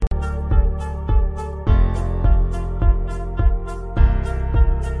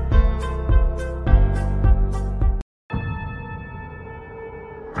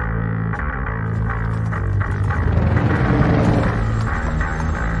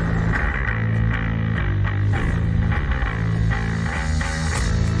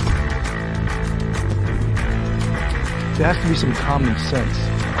There has to be some common sense.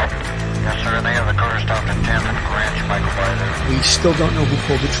 Yes, sir. They have the car stopped at 10th and Ranch, Michael Byler. We still don't know who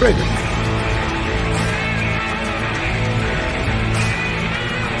pulled the trigger.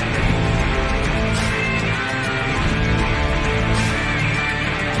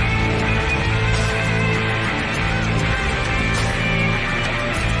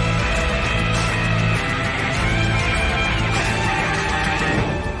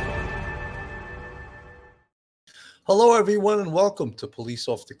 Hello, everyone, and welcome to Police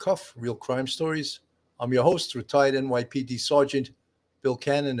Off the Cuff, Real Crime Stories. I'm your host, retired NYPD Sergeant Bill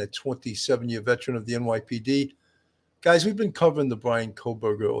Cannon, a 27-year veteran of the NYPD. Guys, we've been covering the Brian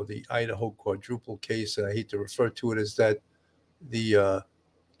Kohberger or the Idaho quadruple case, and I hate to refer to it as that, the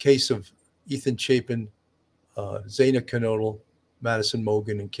case of Ethan Chapin, Zaina Knodel, Madison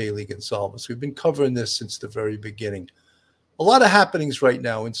Mogan, and Kaylee Gonsalves. We've been covering this since the very beginning. A lot of happenings right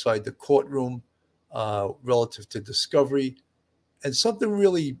now inside the courtroom. Relative to discovery, and something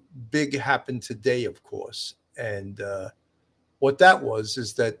really big happened today, of course. And what that was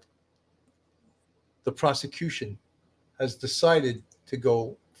is that the prosecution has decided to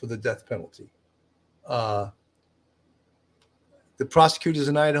go for the death penalty. The prosecutors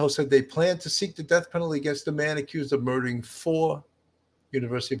in Idaho said they plan to seek the death penalty against a man accused of murdering 4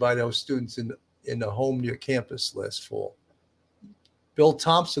 University of Idaho students in a home near campus last fall. Bill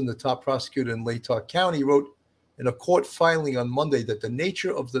Thompson, the top prosecutor in Latah County, wrote in a court filing on Monday that the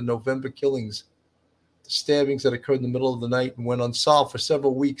nature of the November killings, the stabbings that occurred in the middle of the night and went unsolved for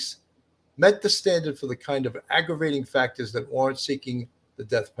several weeks, met the standard for the kind of aggravating factors that warrant seeking the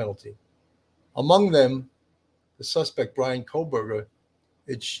death penalty. Among them, the suspect, Brian Kohberger,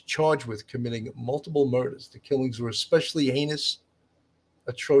 is charged with committing multiple murders. The killings were especially heinous,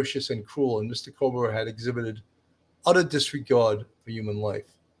 atrocious, and cruel, and Mr. Kohberger had exhibited utter disregard for human life.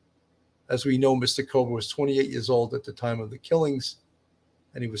 As we know, Mr. Kohberger was 28 years old at the time of the killings,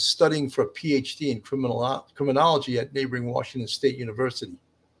 and he was studying for a PhD in criminology at neighboring Washington State University.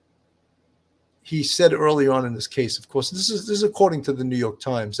 He said early on in this case, of course, this is according to the New York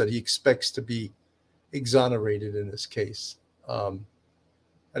Times, that he expects to be exonerated in this case. At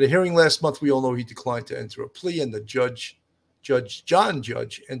a hearing last month, we all know he declined to enter a plea, and the Judge John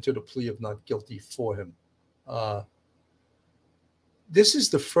Judge, entered a plea of not guilty for him. This is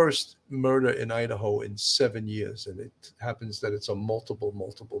the first murder in Idaho in 7 years, and it happens that it's a multiple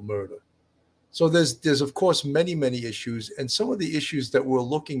murder. So there's of course many issues, and some of the issues that we're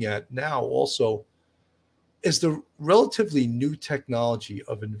looking at now also is the relatively new technology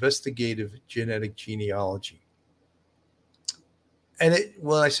of investigative genetic genealogy. And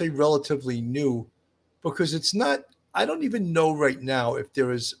when I say relatively new, because it's not, I don't even know right now if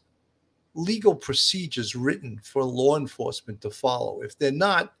there is legal procedures written for law enforcement to follow. If they're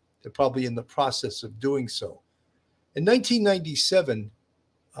not, they're probably in the process of doing so. In 1997,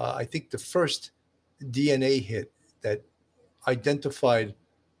 I think the first DNA hit that identified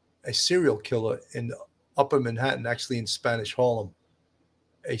a serial killer in Upper Manhattan, actually in Spanish Harlem,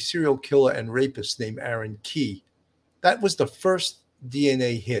 a serial killer and rapist named Aaron Key. That was the first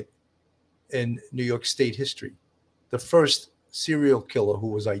DNA hit in New York State history. The first serial killer who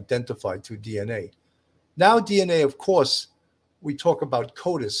was identified through DNA. Now DNA, of course, we talk about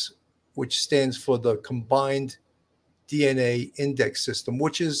CODIS, which stands for the Combined DNA Index System,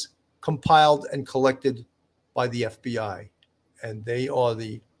 which is compiled and collected by the FBI. And they are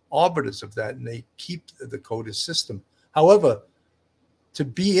the arbiters of that, and they keep the CODIS system. However, to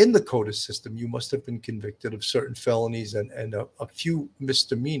be in the CODIS system, you must have been convicted of certain felonies and a few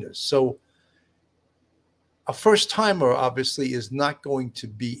misdemeanors. So a first-timer, obviously, is not going to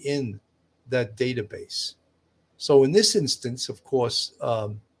be in that database. So in this instance, of course,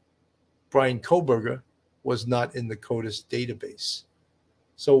 Brian Kohberger was not in the CODIS database.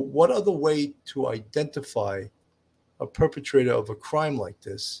 So what other way to identify a perpetrator of a crime like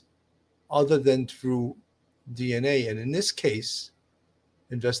this other than through DNA? And in this case,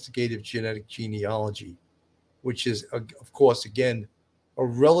 investigative genetic genealogy, which is, of course, again, a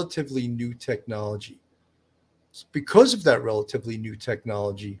relatively new technology. Because of that relatively new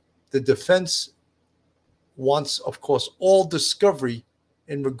technology, the defense wants, of course, all discovery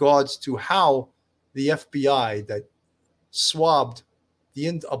in regards to how the FBI that swabbed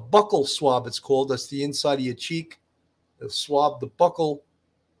a buccal swab, it's called, that's the inside of your cheek, they swab the buccal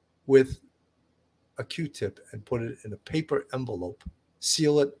with a Q-tip and put it in a paper envelope,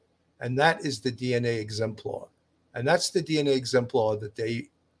 seal it, and that is the DNA exemplar. And that's the DNA exemplar that they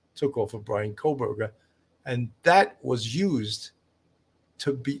took off of Brian Kohberger. And that was used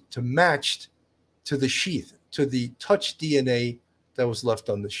to match to the sheath, to the touch DNA that was left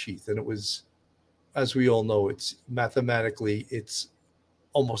on the sheath. And it was as we all know, it's mathematically, it's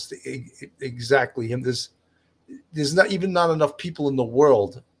almost exactly him. There's not enough people in the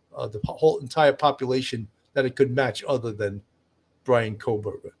world, the whole entire population, that it could match other than Brian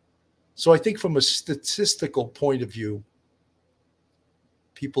Kohberger. So I think from a statistical point of view,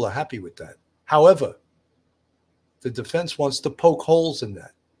 people are happy with that. However, the defense wants to poke holes in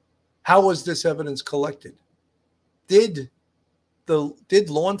that. How was this evidence collected? Did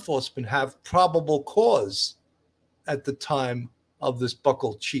law enforcement have probable cause at the time of this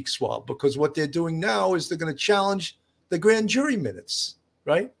buccal cheek swab? Because what they're doing now is they're going to challenge the grand jury minutes,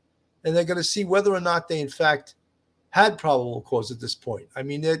 right? And they're going to see whether or not they in fact had probable cause at this point. I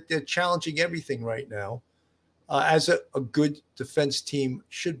mean, they're challenging everything right now, as a good defense team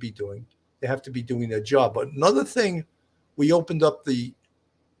should be doing. They have to be doing their job. But another thing, we opened up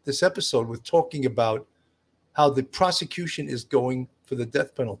this episode with talking about how the prosecution is going for the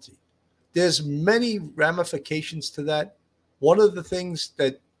death penalty. There's many ramifications to that. One of the things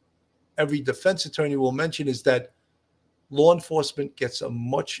that every defense attorney will mention is that law enforcement gets a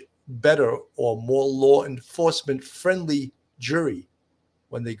much better or more law enforcement friendly jury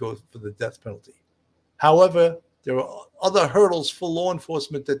when they go for the death penalty. However, there are other hurdles for law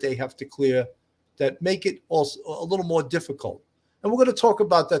enforcement that they have to clear that make it also a little more difficult. And we're going to talk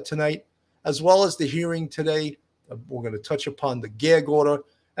about that tonight, as well as the hearing today. We're going to touch upon the gag order.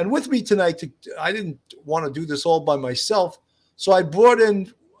 And with me tonight, I didn't want to do this all by myself, so I brought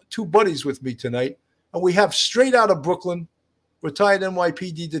in two buddies with me tonight. And we have straight out of Brooklyn, retired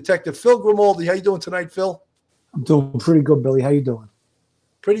NYPD Detective Phil Grimaldi. How you doing tonight, Phil? I'm doing pretty good, Billy. How you doing?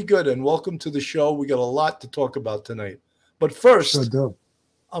 Pretty good, and welcome to the show. We got a lot to talk about tonight. But first, Sure do.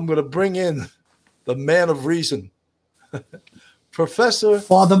 I'm going to bring in the man of reason, Professor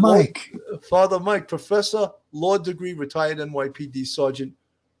Father Mike. Professor, law degree, retired NYPD Sergeant,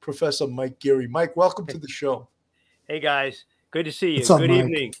 Professor Mike Geary. Mike, welcome to the show. Hey, guys. Good to see you. What's up, Good Mike?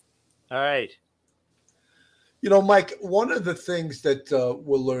 evening. All right. You know, Mike, one of the things that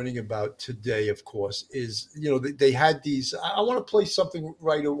we're learning about today, of course, is, they had these. I want to play something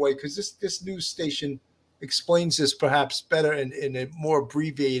right away because this news station explains this perhaps better in a more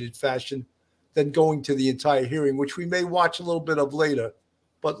abbreviated fashion than going to the entire hearing, which we may watch a little bit of later.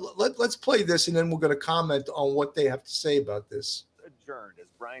 But let's play this, and then we're going to comment on what they have to say about this. Adjourned as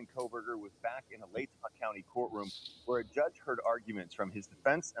Brian Kohberger was back in a Latah County courtroom where a judge heard arguments from his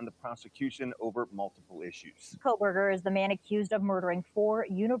defense and the prosecution over multiple issues. Kohberger is the man accused of murdering 4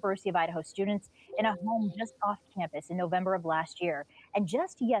 University of Idaho students in a home just off campus in November of last year. And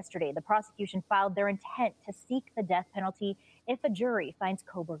just yesterday, the prosecution filed their intent to seek the death penalty if a jury finds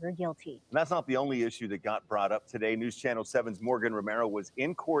Kohberger guilty. And that's not the only issue that got brought up today. News Channel 7's Morgan Romero was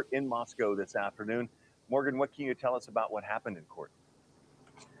in court in Moscow this afternoon. Morgan, what can you tell us about what happened in court?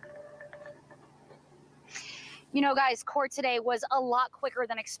 You know, guys, court today was a lot quicker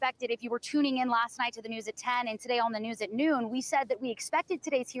than expected. If you were tuning in last night to the news at 10 and today on the news at noon, we said that we expected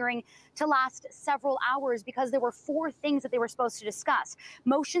today's hearing to last several hours because there were 4 things that they were supposed to discuss.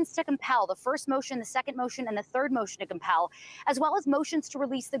 Motions to compel, the first motion, the second motion, and the third motion to compel, as well as motions to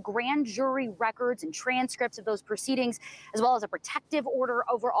release the grand jury records and transcripts of those proceedings, as well as a protective order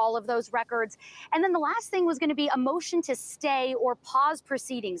over all of those records. And then the last thing was going to be a motion to stay or pause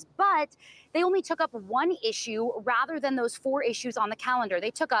proceedings. But they only took up one issue rather than those 4 issues on the calendar.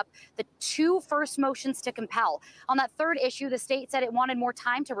 They took up the 2 first motions to compel. On that third issue, the state said it wanted more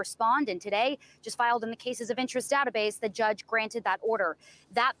time to respond, and today, just filed in the cases of interest database, the judge granted that order.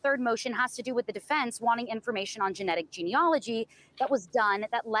 That third motion has to do with the defense wanting information on genetic genealogy that was done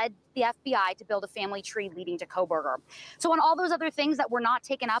that led the FBI to build a family tree leading to Kohberger. So on all those other things that were not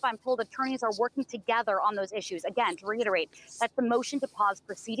taken up, I'm told attorneys are working together on those issues. Again, to reiterate, that's the motion to pause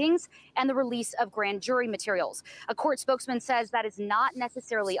proceedings and the release of grand jury materials. A court spokesman says that is not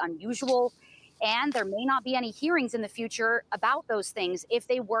necessarily unusual, and there may not be any hearings in the future about those things if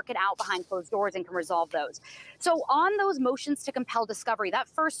they work it out behind closed doors and can resolve those. So on those motions to compel discovery, that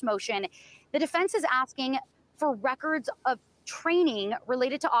first motion, the defense is asking for records of training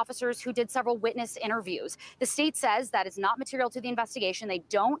related to officers who did several witness interviews. The state says that is not material to the investigation. They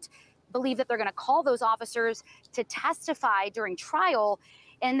don't believe that they're going to call those officers to testify during trial.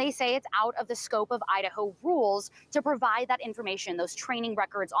 And they say it's out of the scope of Idaho rules to provide that information, those training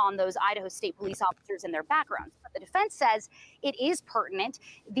records on those Idaho State police officers and their backgrounds. But But the defense says it is pertinent.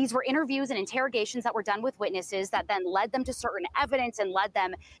 These were interviews and interrogations that were done with witnesses that then led them to certain evidence and led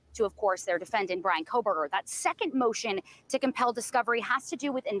them to, of course, their defendant, Brian Kohberger. That second motion to compel discovery has to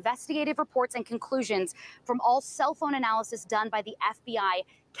do with investigative reports and conclusions from all cell phone analysis done by the FBI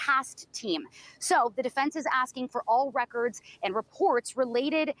CAST team. So the defense is asking for all records and reports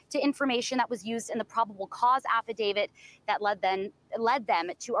related to information that was used in the probable cause affidavit that led them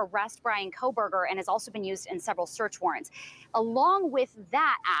to arrest Brian Kohberger and has also been used in several search warrants. Along with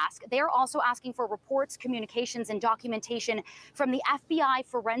that ask, they're also asking for reports, communications, and documentation from the FBI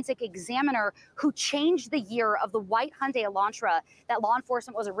forensic examiner who changed the year of the white Hyundai Elantra that law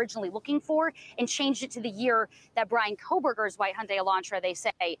enforcement was originally looking for and changed it to the year that Brian Kohberger's white Hyundai Elantra, they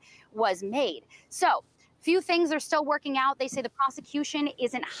say, was made. So few things are still working out. They say the prosecution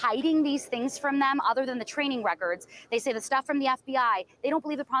isn't hiding these things from them other than the training records. They say the stuff from the FBI, they don't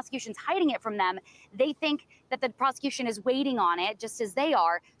believe the prosecution's hiding it from them. They think that the prosecution is waiting on it just as they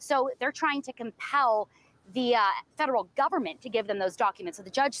are. So they're trying to compel the federal government to give them those documents. So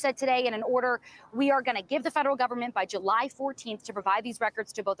the judge said today in an order, we are going to give the federal government by July 14th to provide these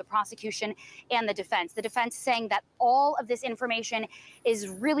records to both the prosecution and the defense. The defense saying that all of this information is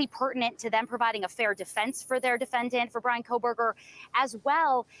really pertinent to them providing a fair defense for their defendant, for Brian Kohberger, as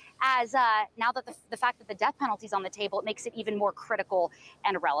well as now that the fact that the death penalty is on the table, it makes it even more critical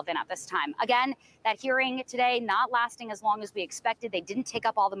and relevant at this time. Again, that hearing today not lasting as long as we expected. They didn't take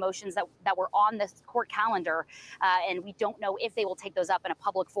up all the motions that were on this court calendar, and we don't know if they will take those up in a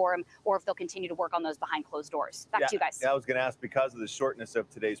public forum or if they'll continue to work on those behind closed doors. Back to you guys. Yeah, I was going to ask, because of the shortness of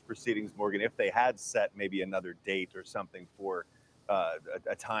today's proceedings, Morgan, if they had set maybe another date or something for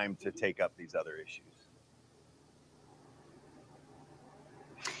a time to take up these other issues.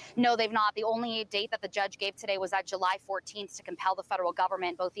 No, they've not. The only date that the judge gave today was that July 14th to compel the federal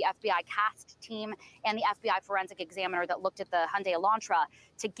government, both the FBI CAST team and the FBI forensic examiner that looked at the Hyundai Elantra,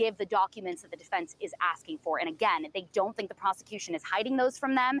 to give the documents that the defense is asking for. And again, they don't think the prosecution is hiding those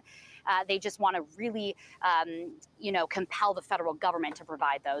from them. They just want to really, compel the federal government to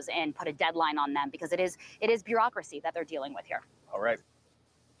provide those and put a deadline on them, because it is bureaucracy that they're dealing with here. All right.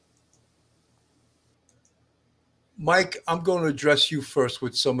 Mike, I'm going to address you first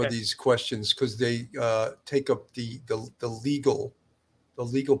with some of these questions because they take up the legal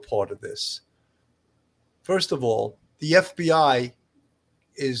part of this. First of all, the FBI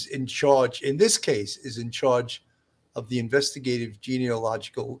is in charge, in this case, of the investigative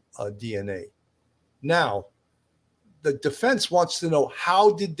genealogical DNA. Now, the defense wants to know,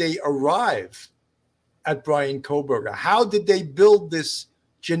 how did they arrive at Brian Kohberger? How did they build this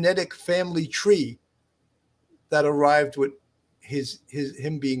genetic family tree that arrived with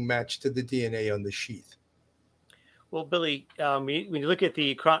him being matched to the DNA on the sheath? Well, Billy, when you look at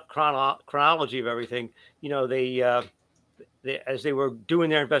the chronology of everything, they as they were doing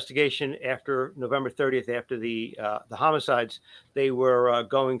their investigation after November 30th, after the homicides, they were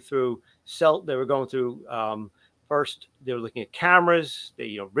going through first they were looking at cameras,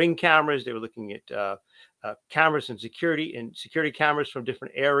 Ring cameras. They were looking at cameras and security cameras from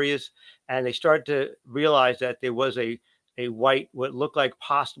different areas, and they started to realize that there was a white, what looked like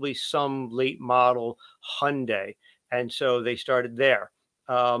possibly some late model Hyundai, and so they started there.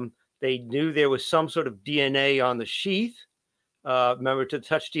 They knew there was some sort of DNA on the sheath, remember, to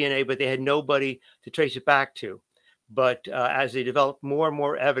touch DNA, but they had nobody to trace it back to. But as they developed more and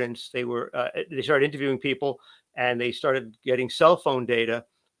more evidence, they started interviewing people, and they started getting cell phone data.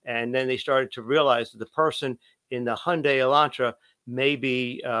 And then they started to realize that the person in the Hyundai Elantra may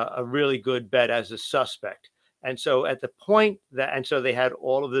be a really good bet as a suspect. And so at the point so they had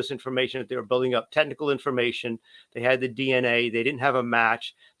all of this information that they were building up, technical information. They had the DNA. They didn't have a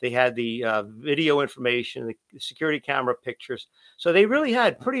match. They had the video information, the security camera pictures. So they really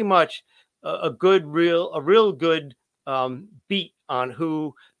had pretty much a real good beat on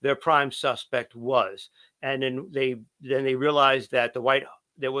who their prime suspect was. And then they realized that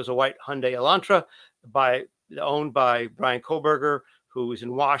there was a white Hyundai Elantra owned by Brian Kohberger, who was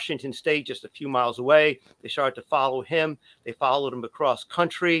in Washington State, just a few miles away. They started to follow him. They followed him across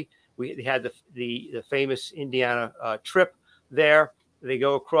country. They had the famous Indiana trip there. They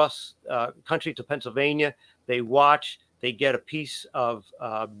go across country to Pennsylvania. They watch. They get a piece of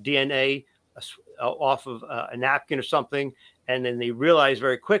DNA off of a napkin or something, and then they realize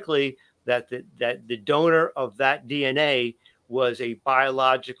very quickly that the donor of that DNA was a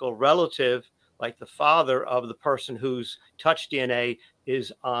biological relative, like the father of the person whose touch DNA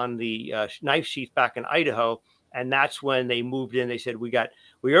is on the knife sheath back in Idaho. And that's when they moved in. They said, we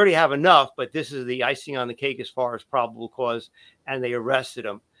already have enough, but this is the icing on the cake as far as probable cause. And they arrested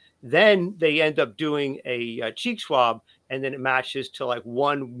him. Then they end up doing a cheek swab, and then it matches to like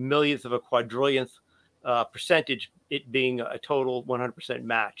 1/1,000,000th of a quadrillionth percentage, it being a total 100%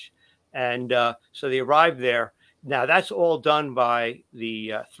 match. And so they arrived there. Now that's all done by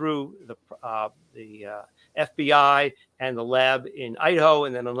through the FBI and the lab in Idaho,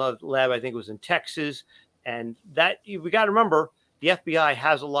 and then another lab I think was in Texas. And that we got to remember, the FBI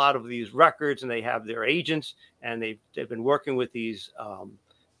has a lot of these records, and they have their agents, and they've been working with these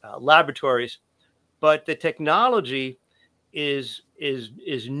laboratories. But the technology is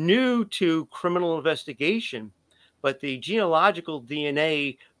new to criminal investigation, but the genealogical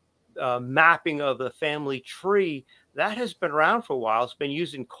DNA mapping of the family tree, that has been around for a while. It's been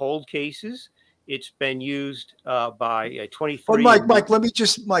used in cold cases. It's been used by 23. But Mike, let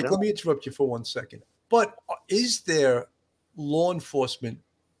me interrupt you for 1 second. But is there law enforcement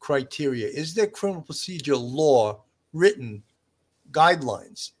criteria? Is there criminal procedure law written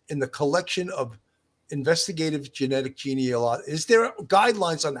guidelines in the collection of investigative genetic genealogy? Is there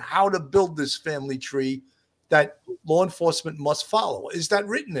guidelines on how to build this family tree that law enforcement must follow? Is that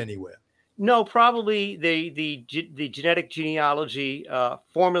written anywhere? No, probably the genetic genealogy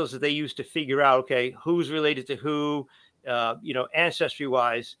formulas that they use to figure out, okay, who's related to who, ancestry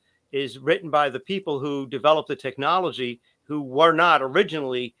wise, is written by the people who developed the technology, who were not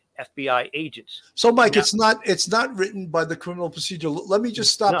originally FBI agents. So, Mike, it's not written by the criminal procedure. Let me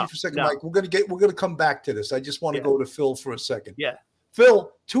just stop you for a second, Mike. We're gonna come back to this. I just want to go to Phil for a second. Yeah,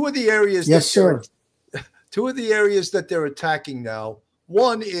 Phil, two of the areas that they're attacking now.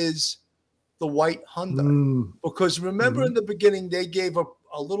 One is the white Hyundai, because remember in the beginning they gave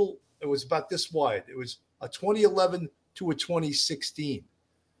a little. It was about this wide. It was a 2011 to a 2016.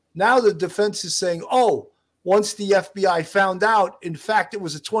 Now the defense is saying, oh, once the FBI found out, in fact, it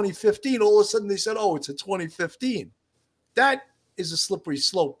was a 2015, all of a sudden they said, oh, it's a 2015. That is a slippery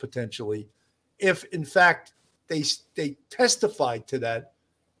slope potentially. If, in fact, they testified to that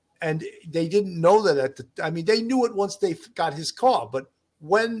and they didn't know that they knew it once they got his car, but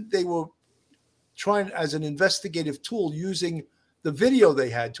when they were trying as an investigative tool using the video they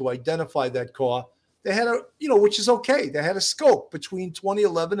had to identify that car, they had which is okay. They had a scope between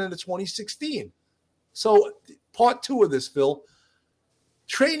 2011 and 2016. So part two of this, Phil,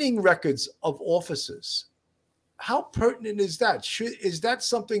 training records of officers. How pertinent is that? Is that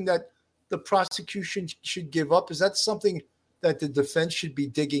something that the prosecution should give up? Is that something that the defense should be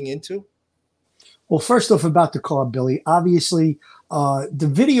digging into? Well, first off, about the car, Billy, obviously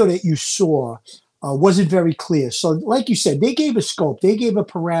the video that you saw wasn't very clear. So like you said, they gave a scope. They gave a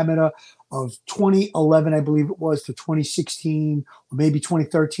parameter of 2011, I believe it was, to 2016, or maybe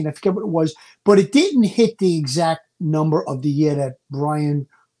 2013. I forget what it was, but it didn't hit the exact number of the year that Brian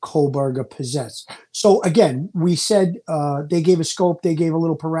Kohberger possessed. So again, we said they gave a scope, they gave a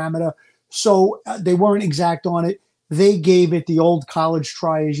little parameter. So they weren't exact on it. They gave it the old college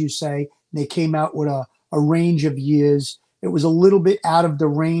try, as you say. They came out with a range of years. It was a little bit out of the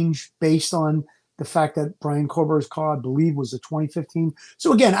range based on the fact that Brian Kohberger's car, I believe, was a 2015.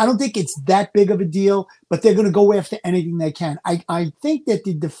 So again, I don't think it's that big of a deal, but they're going to go after anything they can. I think that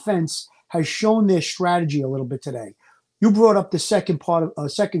the defense has shown their strategy a little bit today. You brought up the second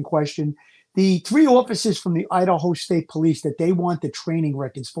question. The three officers from the Idaho State Police that they want the training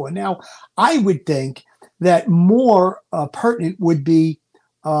records for. Now, I would think that more pertinent would be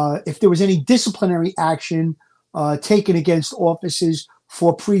if there was any disciplinary action taken against officers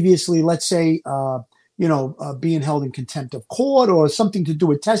for previously, let's say, being held in contempt of court or something to do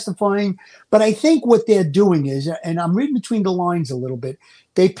with testifying. But I think what they're doing is, and I'm reading between the lines a little bit,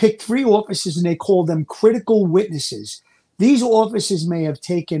 they picked three officers and they call them critical witnesses. These officers may have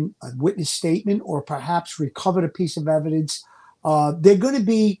taken a witness statement or perhaps recovered a piece of evidence. They're going to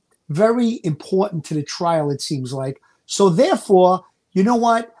be very important to the trial, it seems like. So therefore, you know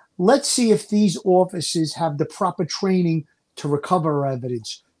what? Let's see if these officers have the proper training to recover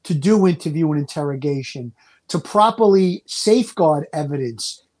evidence, to do interview and interrogation, to properly safeguard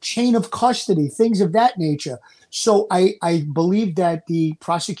evidence, chain of custody, things of that nature. So I believe that the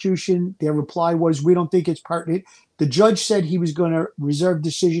prosecution, their reply was, we don't think it's pertinent. The judge said he was going to reserve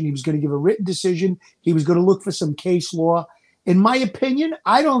decision. He was going to give a written decision. He was going to look for some case law. In my opinion,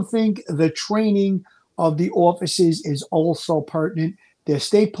 I don't think the training of the officers is also pertinent. They're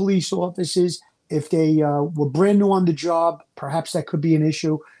state police officers. If they were brand new on the job, perhaps that could be an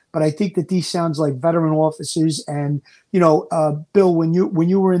issue. but I think that these sounds like veteran officers. And Bill, when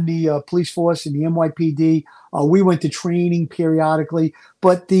you were in the police force in the NYPD, we went to training periodically.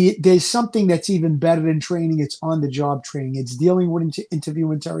 But there's something that's even better than training. It's on the job training. It's dealing with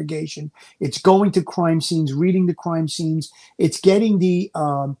interview interrogation. It's going to crime scenes, reading the crime scenes. It's getting the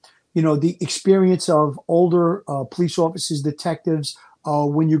experience of older police officers, detectives.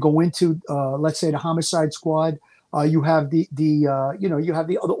 When you go into, let's say, the homicide squad, you have you have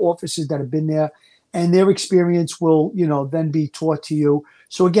the other officers that have been there, and their experience will, then be taught to you.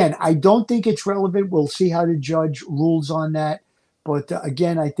 So again, I don't think it's relevant. We'll see how the judge rules on that. But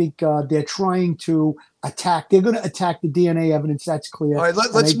again, I think they're trying to attack. They're going to attack the DNA evidence. That's clear. All right, And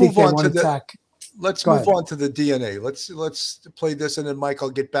let's I think move they on want to the. attack. Let's Go move ahead. on to the DNA. Let's play this, and then Mike, I'll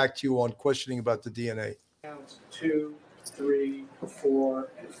get back to you on questioning about the DNA. Counts 2, 3,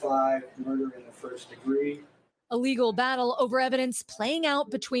 4, and 5, murder in the first degree. A legal battle over evidence playing out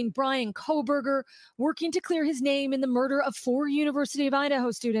between Brian Kohberger, working to clear his name in the murder of 4 University of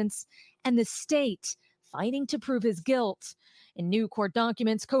Idaho students, and the state fighting to prove his guilt. In new court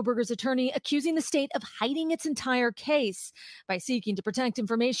documents, Kohberger's attorney accusing the state of hiding its entire case by seeking to protect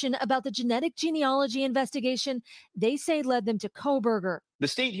information about the genetic genealogy investigation they say led them to Kohberger. The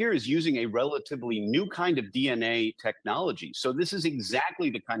state here is using a relatively new kind of DNA technology. So this is exactly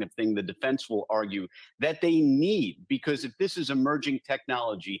the kind of thing the defense will argue that they need, because if this is emerging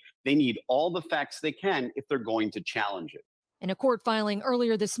technology, they need all the facts they can if they're going to challenge it. In a court filing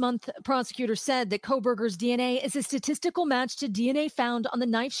earlier this month, prosecutors said that Kohberger's DNA is a statistical match to DNA found on the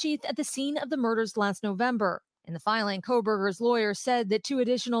knife sheath at the scene of the murders last November. In the filing, Kohberger's lawyer said that 2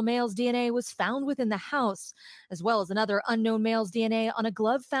 additional males' DNA was found within the house, as well as another unknown male's DNA on a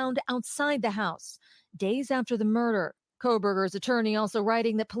glove found outside the house, days after the murder. Kohberger's attorney also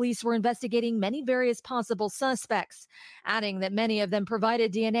writing that police were investigating many various possible suspects, adding that many of them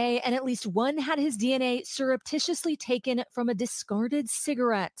provided DNA and at least one had his DNA surreptitiously taken from a discarded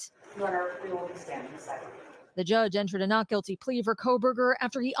cigarette. Your Honor, we will be standing silent. The judge entered a not guilty plea for Kohberger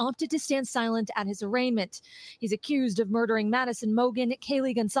after he opted to stand silent at his arraignment. He's accused of murdering Madison Mogan,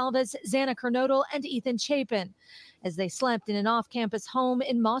 Kaylee Gonsalves, Xana Kernodle, and Ethan Chapin as they slept in an off-campus home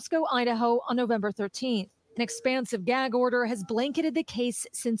in Moscow, Idaho on November 13th. An expansive gag order has blanketed the case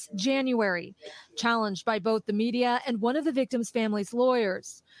since January, challenged by both the media and one of the victim's family's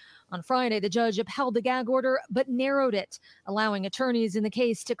lawyers. On Friday, the judge upheld the gag order but narrowed it, allowing attorneys in the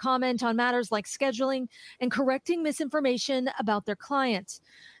case to comment on matters like scheduling and correcting misinformation about their client.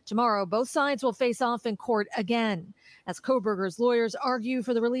 Tomorrow, both sides will face off in court again. As Kohberger's lawyers argue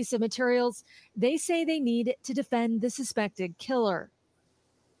for the release of materials they say they need to defend the suspected killer.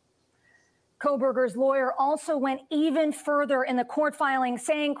 Kohberger's lawyer also went even further in the court filing,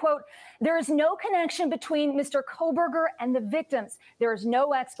 saying, quote, "There is no connection between Mr. Kohberger and the victims. There is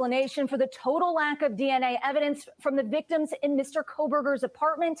no explanation for the total lack of DNA evidence from the victims in Mr. Kohberger's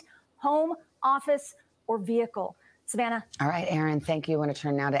apartment, home, office, or vehicle." Savannah. All right, Aaron, thank you. I want to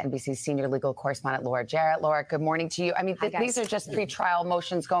turn now to NBC's senior legal correspondent, Laura Jarrett. Laura, good morning to you. I mean, these are just pretrial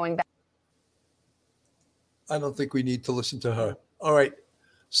motions going back. I don't think we need to listen to her. All right.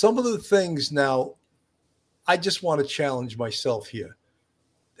 Some of the things now, I just want to challenge myself here.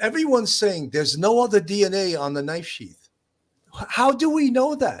 Everyone's saying there's no other DNA on the knife sheath. How do we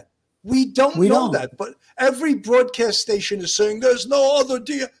know that? We don't know that. But every broadcast station is saying there's no other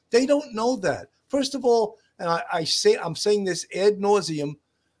DNA. They don't know that. First of all, and I'm saying this ad nauseum,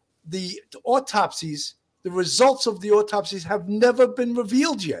 the autopsies, the results of the autopsies have never been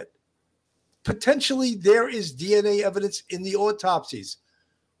revealed yet. Potentially, there is DNA evidence in the autopsies.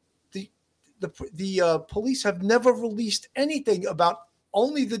 The police have never released anything about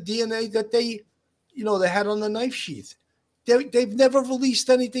only the DNA that they had on the knife sheath. They've never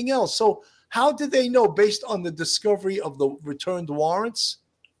released anything else. So how did they know based on the discovery of the returned warrants?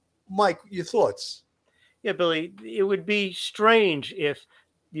 Mike, your thoughts? Yeah, Billy, it would be strange if,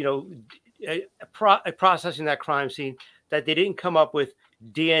 processing that crime scene, that they didn't come up with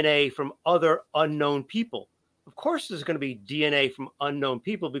DNA from other unknown people. Of course, there's going to be DNA from unknown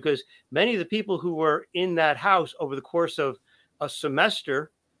people because many of the people who were in that house over the course of a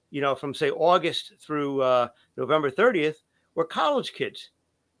semester, from say August through November 30th, were college kids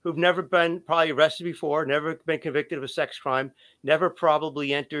who've never been probably arrested before, never been convicted of a sex crime, never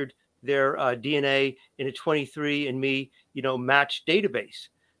probably entered their DNA in a 23andMe, match database.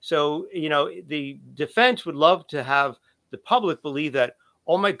 So, the defense would love to have the public believe that,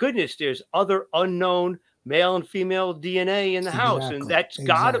 oh my goodness, there's other unknown male and female DNA in the house. And that's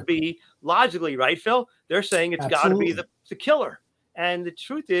got to be logically, right, Phil? They're saying it's got to be the killer. And the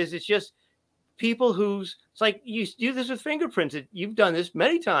truth is, it's just people it's like you do this with fingerprints. You've done this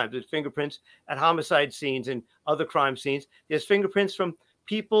many times with fingerprints at homicide scenes and other crime scenes. There's fingerprints from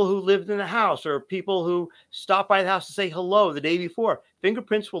people who lived in the house or people who stopped by the house to say hello the day before.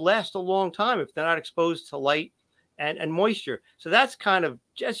 Fingerprints will last a long time if they're not exposed to light and moisture. So that's kind of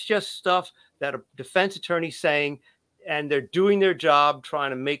just stuff that a defense attorney's saying, and they're doing their job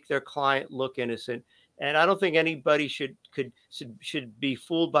trying to make their client look innocent. And I don't think anybody should be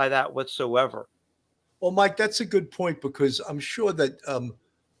fooled by that whatsoever. Well, Mike, that's a good point, because I'm sure that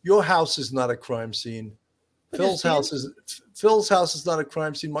your house is not a crime scene. Phil's house is not a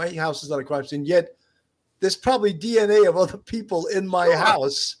crime scene. My house is not a crime scene. Yet there's probably DNA of other people in my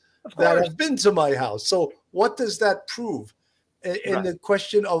house that have been to my house. So what does that prove? And the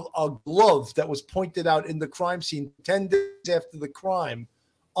question of a glove that was pointed out in the crime scene 10 days after the crime,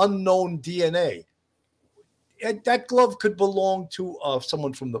 unknown DNA. And that glove could belong to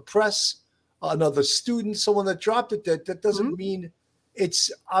someone from the press, another student, someone that dropped it. That doesn't mean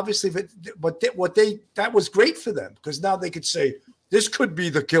it's obviously, but that was great for them, because now they could say this could be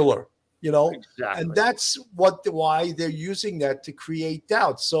the killer, Exactly. And that's why they're using that to create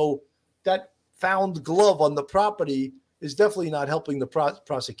doubt. So that found glove on the property is definitely not helping the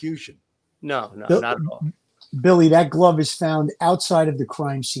prosecution. No, not at all. Billy, that glove is found outside of the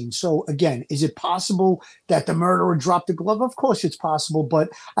crime scene. So again, is it possible that the murderer dropped the glove? Of course it's possible, but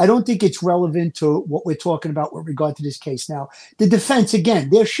I don't think it's relevant to what we're talking about with regard to this case. Now, the defense, again,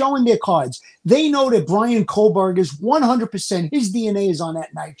 they're showing their cards. They know that Brian Kohberger's 100%, his DNA is on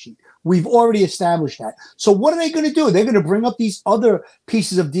that night sheet. We've already established that. So what are they going to do? They're going to bring up these other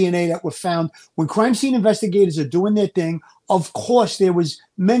pieces of DNA that were found when crime scene investigators are doing their thing. Of course, there was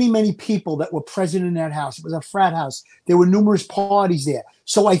many people that were present in that house. It was a frat house. There were numerous parties there.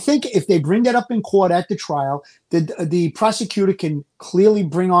 So I think if they bring that up in court at the trial, the prosecutor can clearly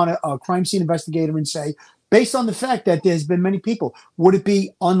bring on a crime scene investigator and say, based on the fact that there's been many people, would it be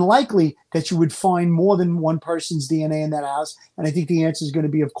unlikely that you would find more than one person's DNA in that house? And I think the answer is going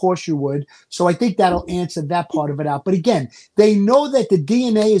to be, of course you would. So I think that'll answer that part of it out. But again, they know that the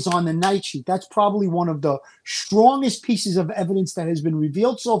DNA is on the night sheet. That's probably one of the strongest pieces of evidence that has been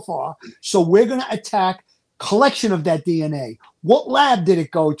revealed so far. So we're going to attack collection of that DNA. What lab did it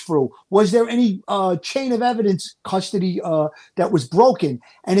go through? Was there any chain of evidence custody that was broken?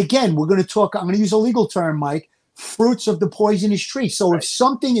 And again, we're going to talk, I'm going to use a legal term, Mike, fruits of the poisonous tree. So if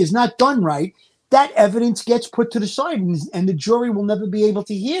something is not done right, that evidence gets put to the side, and the jury will never be able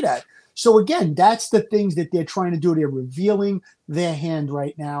to hear that. So again, that's the things that they're trying to do. They're revealing their hand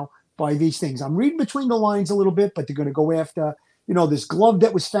right now by these things. I'm reading between the lines a little bit, but they're going to go after this glove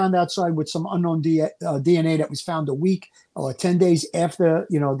that was found outside with some unknown DNA that was found a week or 10 days after,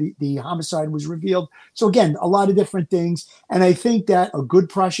 the homicide was revealed. So again, a lot of different things. And I think that a good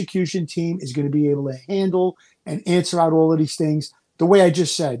prosecution team is going to be able to handle and answer out all of these things. The way I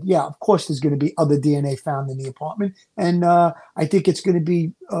just said, yeah, of course, there's going to be other DNA found in the apartment. And I think it's going to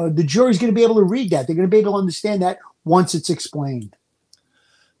be, the jury's going to be able to read that. They're going to be able to understand that once it's explained.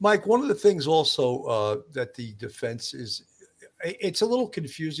 Mike, one of the things also that the defense it's a little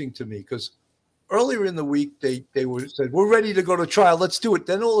confusing to me, because earlier in the week they said, we're ready to go to trial, let's do it.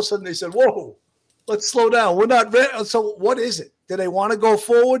 Then all of a sudden they said, whoa, let's slow down, we're not ready. So what is it? Do they want to go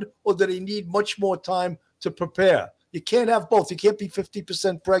forward, or do they need much more time to prepare? You can't have both. You can't be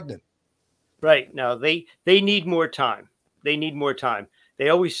 50% pregnant. Right. No, they need more time. They need more time. They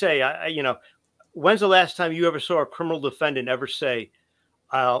always say, when's the last time you ever saw a criminal defendant ever say,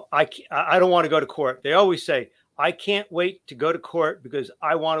 I don't want to go to court? They always say, I can't wait to go to court because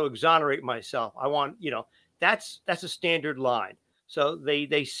I want to exonerate myself. I want, that's a standard line. So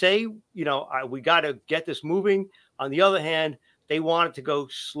they say, we got to get this moving. On the other hand, they want it to go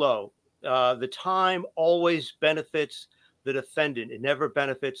slow. The time always benefits the defendant. It never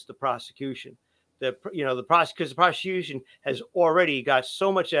benefits the prosecution. Because the prosecution has already got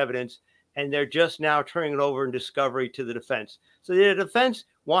so much evidence, and they're just now turning it over in discovery to the defense. So the defense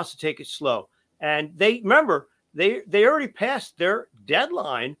wants to take it slow. And they already passed their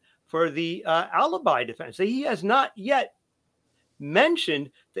deadline for the alibi defense. He has not yet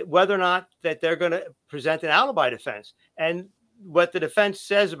mentioned that whether or not that they're going to present an alibi defense. And what the defense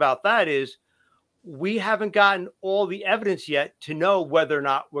says about that is, we haven't gotten all the evidence yet to know whether or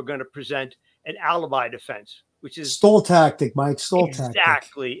not we're going to present an alibi defense, which is stall tactic, Mike. Stall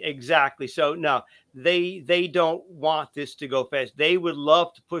tactic. Exactly. So no, they don't want this to go fast. They would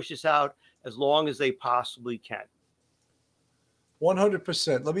love to push this out as long as they possibly can.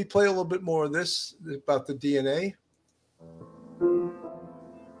 100%. Let me play a little bit more of this about the DNA.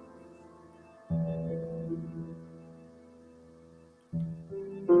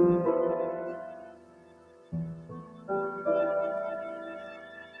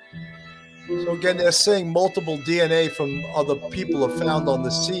 again, they're saying multiple DNA from other people are found on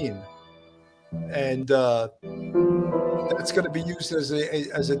the scene, and that's going to be used as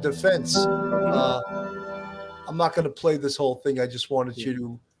a defense. I'm not going to play this whole thing. I just wanted you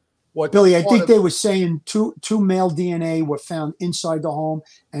to. Billy, I think they were saying two male DNA were found inside the home,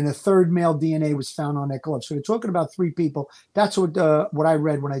 and a third male DNA was found on that glove. So they're talking about 3 people. That's what I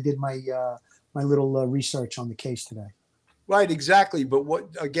read when I did my my little research on the case today. Right, exactly. But what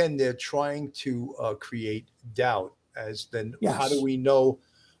again? They're trying to create doubt. As then, Yes. How do we know?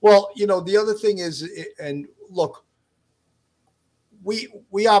 Well, the other thing is, and look, we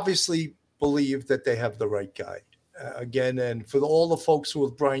obviously believe that they have the right guy. Again, and for all the folks who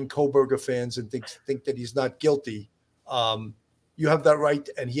are Brian Kohberger fans and think that he's not guilty, you have that right,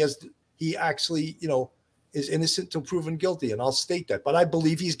 and he actually is innocent till proven guilty, and I'll state that. But I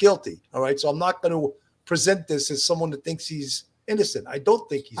believe he's guilty. All right, so I'm not going to present this as someone that thinks he's innocent. I don't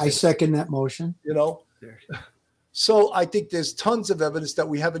think he's. I second that motion. So I think there's tons of evidence that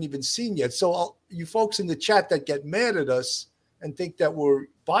we haven't even seen yet. So you folks in the chat that get mad at us and think that we're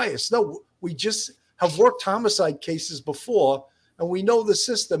biased, no, we just have worked homicide cases before, and we know the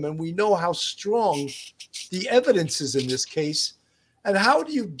system, and we know how strong the evidence is in this case. And how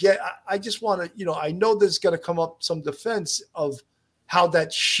do you get? I just want to, I know there's going to come up some defense of how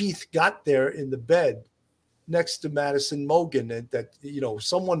that sheath got there in the bed next to Madison Mogen, and that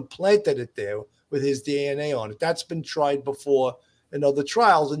someone planted it there with his DNA on it. That's been tried before in other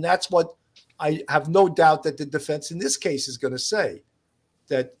trials, and that's what I have no doubt that the defense in this case is going to say,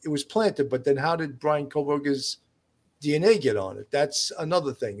 that it was planted. But then how did Brian Kohberger's DNA get on it? That's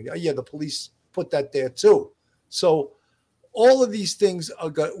another thing. Yeah, the police put that there too. So all of these things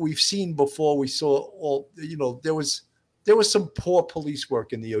we've seen before. We saw all, there was some poor police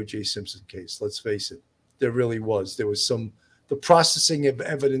work in the O.J. Simpson case. Let's face it. There really was. There was the processing of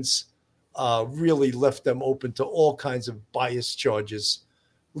evidence really left them open to all kinds of bias charges,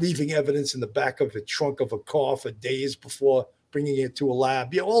 leaving evidence in the back of the trunk of a car for days before bringing it to a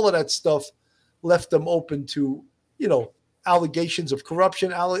lab. Yeah, all of that stuff left them open to, allegations of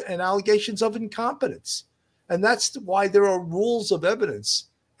corruption and allegations of incompetence. And that's why there are rules of evidence.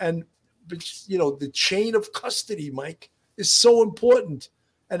 And, the chain of custody, Mike, is so important.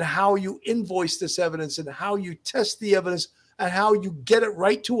 And how you invoice this evidence and how you test the evidence and how you get it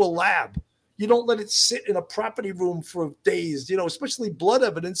right to a lab. You don't let it sit in a property room for days, especially blood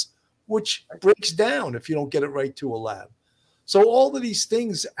evidence, which breaks down if you don't get it right to a lab. So all of these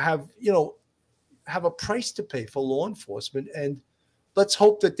things have a price to pay for law enforcement. And let's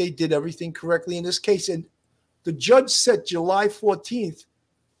hope that they did everything correctly in this case. And the judge set July 14th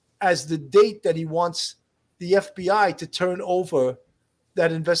as the date that he wants the FBI to turn over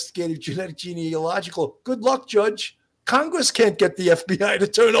that investigative genetic genealogical. Good luck, Judge. Congress can't get the FBI to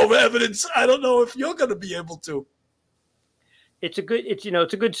turn over evidence. I don't know if you're going to be able to. It's a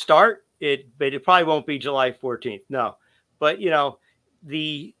good start. But it probably won't be July 14th. No, but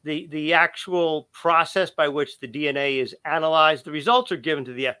the actual process by which the DNA is analyzed, the results are given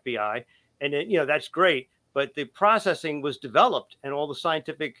to the FBI, and then, that's great. But the processing was developed, and all the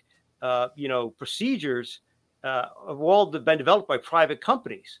scientific, procedures have all been developed by private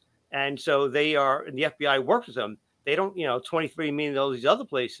companies, and so and the FBI works with them. They don't, 23andMe and all these other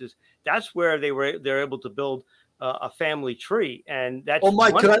places. That's where they're able to build a family tree, and that's. Oh,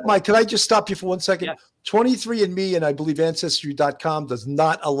 Mike, could I just stop you for 1 second? Yeah. 23andMe and I believe Ancestry.com does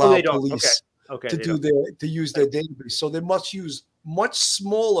not allow police to use their database, so they must use much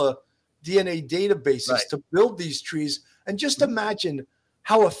smaller DNA databases to build these trees. And just imagine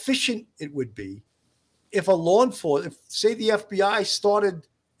how efficient it would be if say the FBI started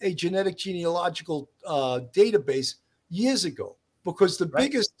a genetic genealogical database years ago, because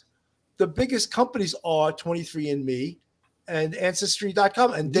the biggest companies are 23andMe and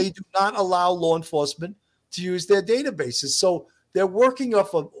Ancestry.com, and they do not allow law enforcement to use their databases. So they're working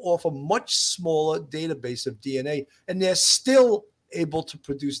off a much smaller database of DNA, and they're still able to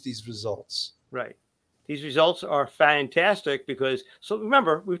produce these results. Right. These results are fantastic because, so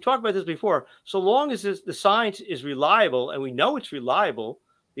remember, we've talked about this before, so long as the science is reliable, and we know it's reliable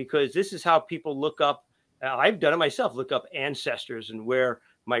because this is how people look up, I've done it myself, look up ancestors and where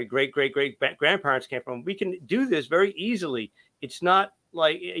my great-great-great-grandparents came from. We can do this very easily. It's not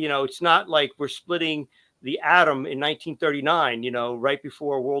like, we're splitting the atom in 1939, right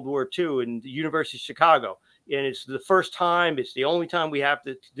before World War II in the University of Chicago. And it's the first time, it's the only time we have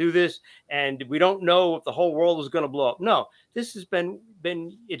to do this. And we don't know if the whole world is going to blow up. No, this has been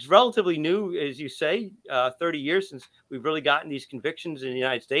it's relatively new, as you say, 30 years since we've really gotten these convictions in the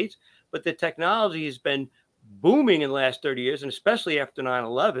United States. But the technology has been booming in the last 30 years, and especially after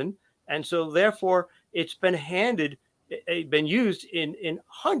 9/11. And so therefore it's been been used in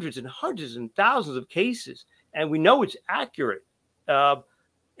hundreds and hundreds and thousands of cases, and we know it's accurate.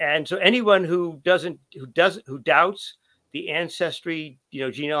 And so anyone who doubts the ancestry,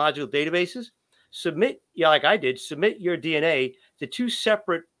 genealogical databases, like I did, submit your DNA to 2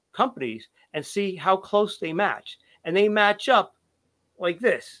 separate companies and see how close they match. And they match up like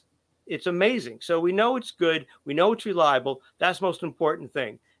this. It's amazing. So we know it's good. We know it's reliable. That's the most important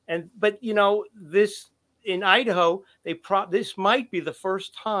thing. But this in Idaho, this might be the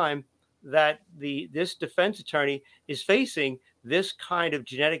first time that this defense attorney is facing this kind of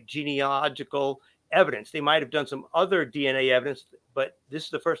genealogical evidence. They might have done some other DNA evidence, but this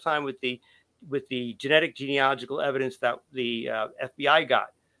is the first time with the genetic genealogical evidence that the FBI got.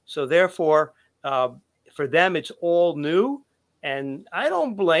 So therefore, for them, it's all new. And I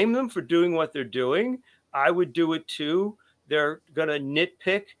don't blame them for doing what they're doing. I would do it too. They're going to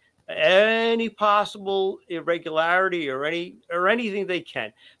nitpick any possible irregularity or anything they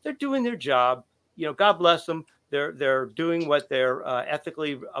can. They're doing their job. God bless them. They're doing what they're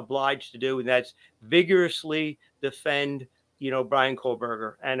ethically obliged to do, and that's vigorously defend, Brian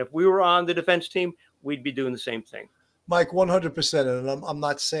Kohberger. And if we were on the defense team, we'd be doing the same thing. Mike, 100%. And I'm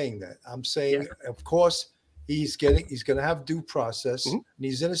not saying that. I'm saying, of course, he's going to have due process, and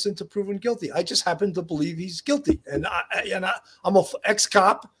he's innocent until proven guilty. I just happen to believe he's guilty, and I'm an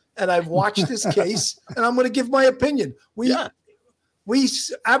ex-cop, and I've watched this case, and I'm going to give my opinion. We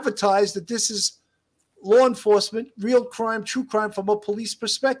advertise that this is law enforcement, real crime, true crime from a police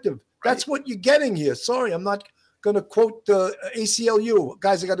perspective. That's what you're getting here. Sorry, I'm not going to quote the ACLU.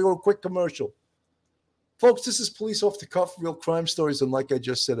 Guys, I got to go to a quick commercial. Folks, this is Police Off the Cuff, real crime stories. And like I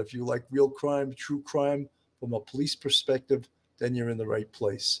just said, if you like real crime, true crime from a police perspective, then you're in the right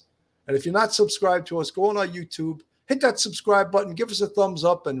place. And if you're not subscribed to us, go on our YouTube, hit that subscribe button, give us a thumbs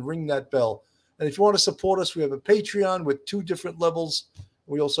up, and ring that bell. And if you want to support us, we have a Patreon with 2 different levels.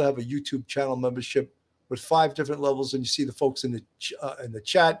 We also have a YouTube channel membership with 5 different levels. And you see the folks in the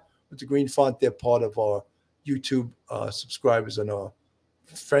chat with the green font. They're part of our YouTube subscribers and our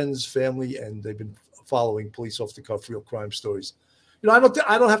friends, family, and they've been following Police Off the Cuff, real crime stories. I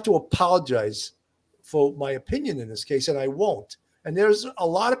don't have to apologize for my opinion in this case, and I won't. And there's a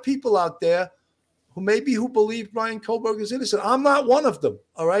lot of people out there who believe Brian Kohberger is innocent. I'm not one of them.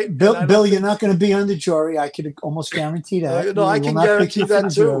 All right, Bill, you're not going to be on the jury. I can almost guarantee that. I can guarantee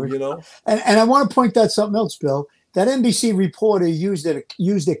that too. And I want to point out something else, Bill. That NBC reporter used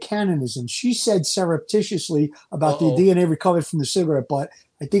a canonism. She said surreptitiously about the DNA recovered from the cigarette butt.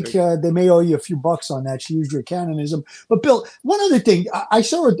 I think they may owe you a few bucks on that. She used your canonism. But Bill, one other thing, I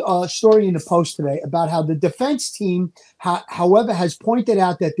saw a story in the Post today about how the defense team, however, has pointed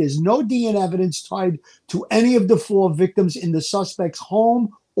out that there's no DNA evidence tied to any of the 4 victims in the suspect's home,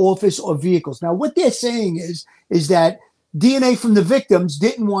 office, or vehicles. Now, what they're saying is that DNA from the victims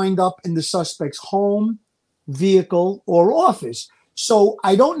didn't wind up in the suspect's home, vehicle, or office. So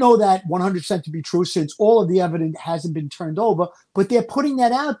I don't know that 100% to be true, since all of the evidence hasn't been turned over, but they're putting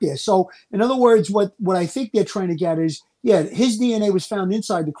that out there. So in other words, what I think they're trying to get is, his DNA was found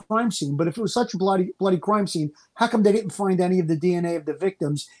inside the crime scene, but if it was such a bloody crime scene, how come they didn't find any of the DNA of the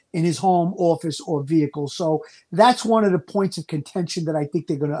victims in his home, office, or vehicle? So that's one of the points of contention that I think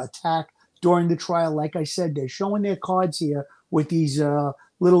they're going to attack during the trial. Like I said, they're showing their cards here with these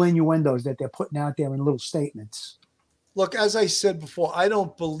little innuendos that they're putting out there in little statements. Look, as I said before, I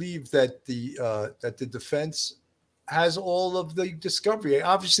don't believe that the defense has all of the discovery.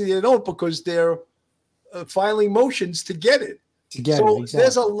 Obviously, they don't, because they're filing motions to get it. Exactly.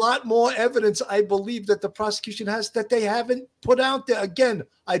 There's a lot more evidence, I believe, that the prosecution has that they haven't put out there. Again,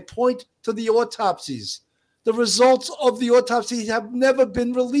 I point to the autopsies. The results of the autopsies have never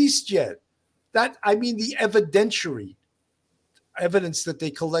been released yet. The evidentiary evidence that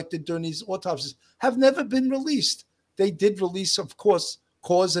they collected during these autopsies have never been released. They did release, of course,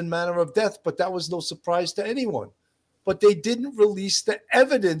 cause and manner of death, but that was no surprise to anyone. But they didn't release the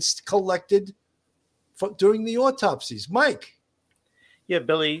evidence collected during the autopsies. Mike. Yeah,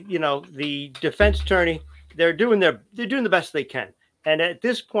 Billy, the defense attorney, they're doing the best they can. And at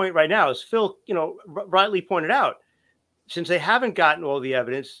this point right now, as Phil, rightly pointed out, since they haven't gotten all the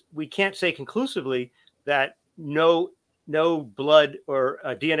evidence, we can't say conclusively that no blood or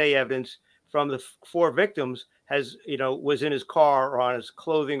DNA evidence from the 4 victims was in his car or on his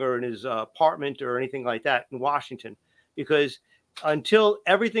clothing or in his apartment or anything like that in Washington, because until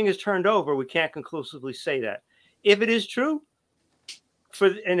everything is turned over, we can't conclusively say that. If it is true,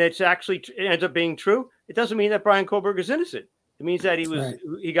 and it ends up being true, it doesn't mean that Brian Kohberger is innocent. It means that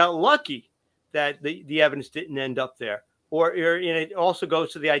he got lucky that the evidence didn't end up there. or it also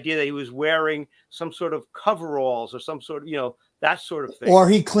goes to the idea that he was wearing some sort of coveralls or some sort of, that sort of thing. Or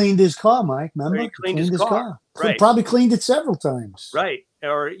he cleaned his car, Mike. Remember? Or he cleaned his car. Right. Probably cleaned it several times. Right.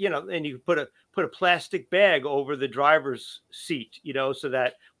 Or, and you put a plastic bag over the driver's seat, so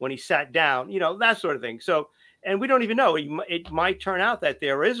that when he sat down, that sort of thing. So, and we don't even know. It might turn out that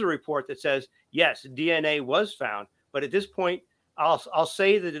there is a report that says, yes, DNA was found. But at this point, I'll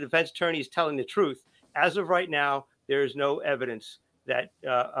say that the defense attorney is telling the truth. As of right now, there is no evidence that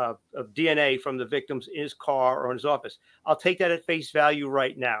of DNA from the victims in his car or in his office. I'll take that at face value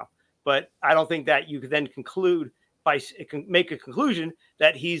right now. But I don't think that you could then make a conclusion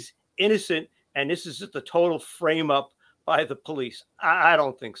that he's innocent and this is just a total frame up by the police. I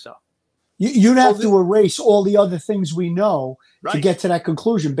don't think so. You'd have to erase all the other things we know to get to that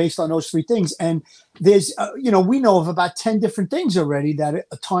conclusion based on those three things. And there's, we know of about 10 different things already that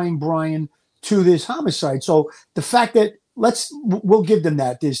are tying Brian to this homicide. So the fact that we'll give them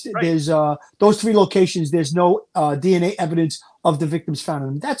that. There's those three locations. There's no DNA evidence of the victims found in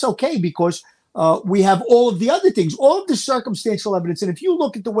them. That's okay because we have all of the other things, all of the circumstantial evidence. And if you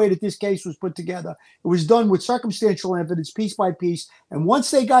look at the way that this case was put together, it was done with circumstantial evidence piece by piece. And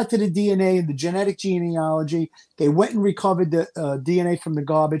once they got to the DNA and the genetic genealogy, they went and recovered the DNA from the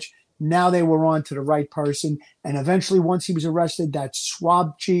garbage. Now they were on to the right person. And eventually, once he was arrested, that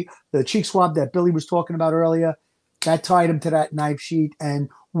the cheek swab that Billy was talking about earlier, that tied him to that knife sheet. And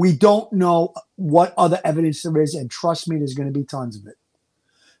we don't know what other evidence there is. And trust me, there's going to be tons of it.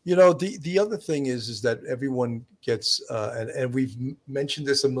 The other thing is that everyone gets, and we've mentioned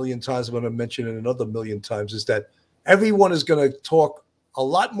this a million times, I'm going to mention it another million times, is that everyone is going to talk a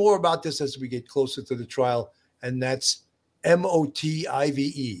lot more about this as we get closer to the trial. And that's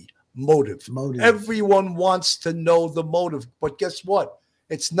MOTIVE, motive. Everyone wants to know the motive. But guess what?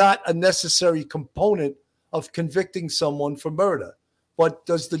 It's not a necessary component of convicting someone for murder. But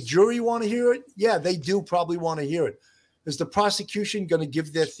does the jury want to hear it? Yeah, they do probably want to hear it. Is the prosecution going to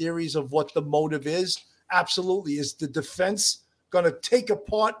give their theories of what the motive is? Absolutely. Is the defense going to take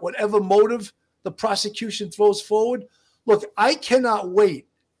apart whatever motive the prosecution throws forward? Look, I cannot wait.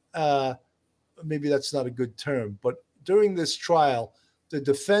 Maybe that's not a good term, but during this trial, the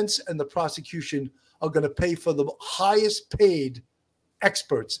defense and the prosecution are going to pay for the highest paid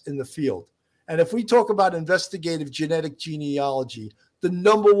experts in the field. And if we talk about investigative genetic genealogy, the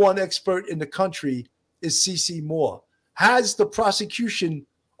number one expert in the country is C.C. Moore. Has the prosecution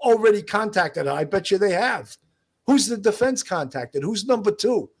already contacted her? I bet you they have. Who's the defense contacted? Who's number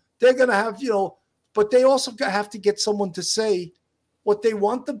two? They're going to have, but they also have to get someone to say what they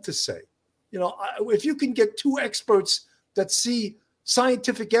want them to say. If you can get two experts that see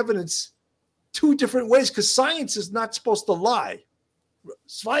scientific evidence two different ways, because science is not supposed to lie.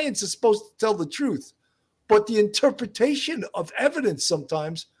 Science is supposed to tell the truth. But the interpretation of evidence,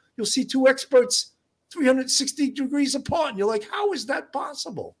 sometimes you'll see two experts 360 degrees apart. And you're like, how is that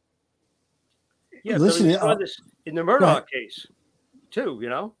possible? Yeah, listen, we saw this in the Murdoch case, too,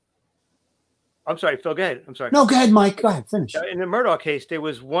 I'm sorry, Phil, go ahead. I'm sorry. No, go ahead, Mike. Go ahead, finish. In the Murdoch case, there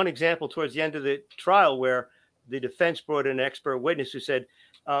was one example towards the end of the trial where the defense brought in an expert witness who said,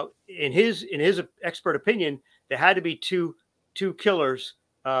 in his expert opinion, there had to be two killers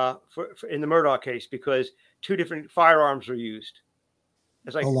for in the Murdoch case because two different firearms were used.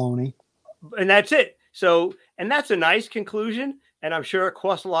 It's like baloney. And that's it. So, and that's a nice conclusion. And I'm sure it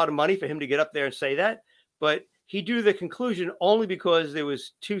cost a lot of money for him to get up there and say that. But he drew the conclusion only because there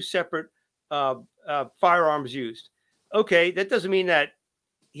was two separate firearms used. Okay, that doesn't mean that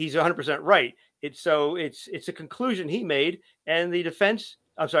he's 100% right. It's a conclusion he made, and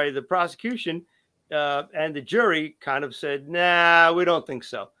the prosecution and the jury kind of said, "Nah, we don't think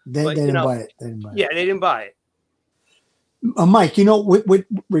so." They didn't buy it. Yeah, they didn't buy it. Mike, with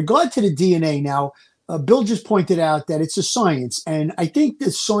regard to the DNA now, Bill just pointed out that it's a science, and I think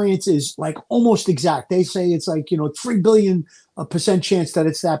the science is like almost exact. They say it's like 3 billion % chance that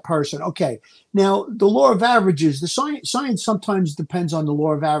it's that person. Okay, now the law of averages, the science sometimes depends on the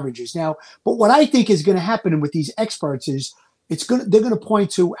law of averages. Now, but what I think is going to happen with these experts is they're going to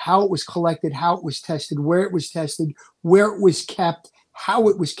point to how it was collected, how it was tested, where it was tested, where it was kept, how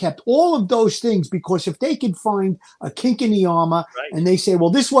it was kept, all of those things, because if they can find a kink in the armor and they say, well,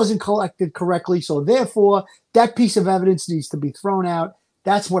 this wasn't collected correctly, so therefore that piece of evidence needs to be thrown out.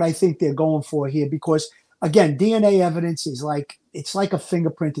 That's what I think they're going for here, because again, DNA evidence is it's like a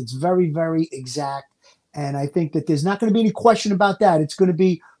fingerprint. It's very, very exact. And I think that there's not going to be any question about that. It's going to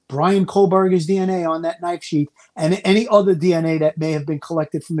be Brian Kohberger's DNA on that knife sheet and any other DNA that may have been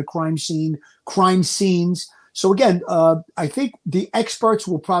collected from the crime scenes. So again, I think the experts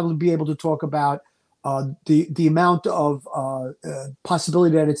will probably be able to talk about the amount of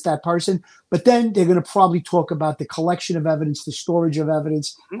possibility that it's that person. But then they're going to probably talk about the collection of evidence, the storage of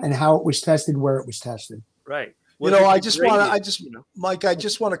evidence, and how it was tested, where it was tested. Right. Mike, I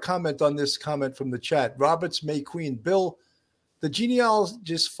just want to comment on this comment from the chat. Roberts May Queen, Bill, the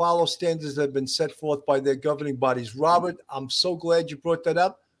genealogists follow standards that have been set forth by their governing bodies. Robert, I'm so glad you brought that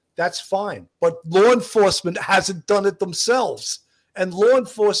up. That's fine. But law enforcement hasn't done it themselves. And law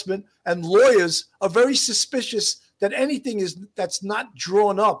enforcement and lawyers are very suspicious that anything that's not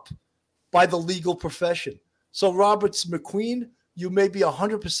drawn up by the legal profession. So Roberts McQueen, you may be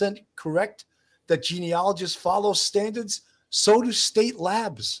 100% correct that genealogists follow standards. So do state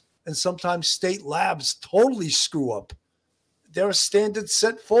labs. And sometimes state labs totally screw up. There are standards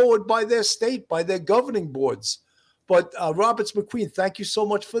set forward by their state, by their governing boards. But Roberts McQueen, thank you so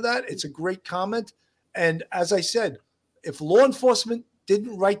much for that. It's a great comment. And as I said, if law enforcement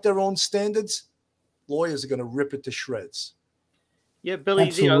didn't write their own standards, lawyers are going to rip it to shreds. Yeah, Billy,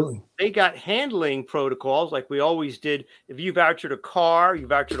 they got handling protocols like we always did. If you vouchered a car, you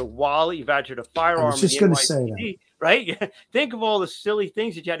vouchered a wallet, you vouchered a firearm. I was just going to say that. Right? Think of all the silly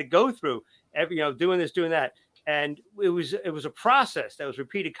things that you had to go through, doing this, doing that. And it was a process that was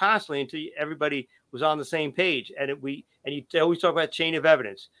repeated constantly until everybody was on the same page. And you always talk about chain of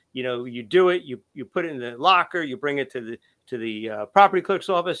evidence. You do it, you put it in the locker, you bring it to the property clerk's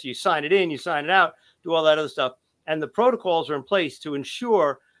office, you sign it in, you sign it out, do all that other stuff. And the protocols are in place to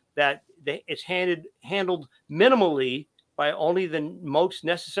ensure that it's handled minimally by only the most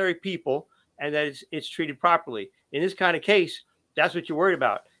necessary people, and that it's treated properly. In this kind of case, that's what you're worried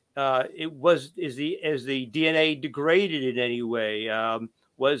about. Is the DNA degraded in any way?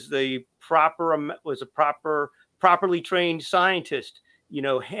 Was a properly trained scientist,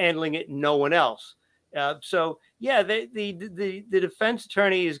 handling it, and no one else? So yeah, the defense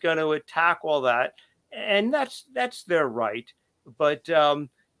attorney is going to attack all that, and that's their right. But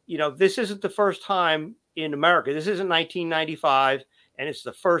this isn't the first time in America. This isn't 1995, and it's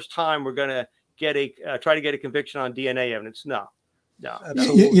the first time we're going to try to get a conviction on DNA evidence. No.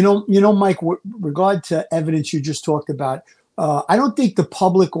 Mike, with regard to evidence you just talked about, I don't think the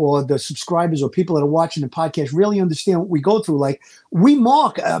public or the subscribers or people that are watching the podcast really understand what we go through. Like, we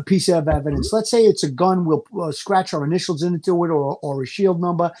mark a piece of evidence. Let's say it's a gun, we'll scratch our initials into it or a shield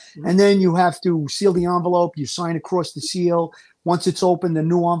number, and then you have to seal the envelope. You sign across the seal. Once it's open, the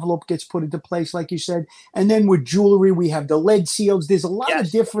new envelope gets put into place, like you said. And then with jewelry, we have the lead seals. There's a lot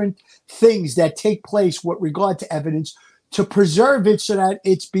of different things that take place with regard to evidence to preserve it so that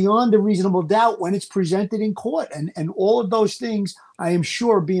it's beyond a reasonable doubt when it's presented in court. And all of those things, I am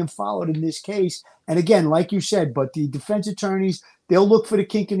sure, are being followed in this case. And again, like you said, but the defense attorneys, they'll look for the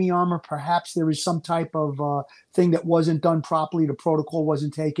kink in the armor. Perhaps there is some type of thing that wasn't done properly. The protocol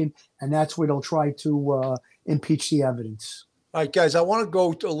wasn't taken. And that's where they'll try to impeach the evidence. All right, guys, I want to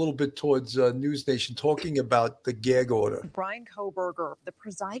go a little bit towards News Nation, talking about the gag order. Brian Kohberger, the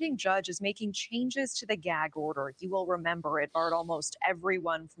presiding judge, is making changes to the gag order. You will remember it barred almost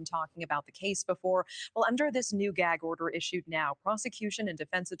everyone from talking about the case before. Well, under this new gag order issued now, prosecution and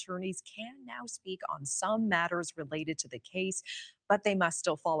defense attorneys can now speak on some matters related to the case, but they must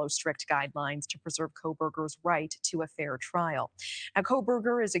still follow strict guidelines to preserve Kohberger's right to a fair trial. Now,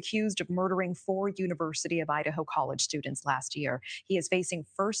 Kohberger is accused of murdering 4 University of Idaho college students last year. He is facing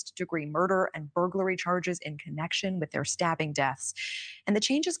first-degree murder and burglary charges in connection with their stabbing deaths. And the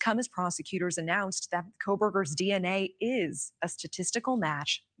changes come as prosecutors announced that Kohberger's DNA is a statistical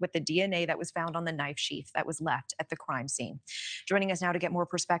match with the DNA that was found on the knife sheath that was left at the crime scene. Joining us now to get more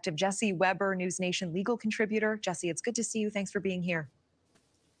perspective, Jesse Weber, News Nation legal contributor. Jesse, it's good to see you. Thanks for being here.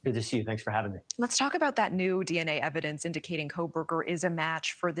 Good to see you. Thanks for having me. Let's talk about that new DNA evidence indicating Kohberger is a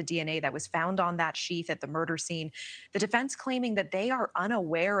match for the DNA that was found on that sheath at the murder scene. The defense claiming that they are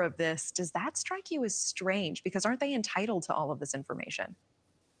unaware of this. Does that strike you as strange? Because aren't they entitled to all of this information?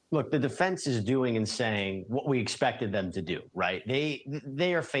 Look, the defense is doing and saying what we expected them to do, right?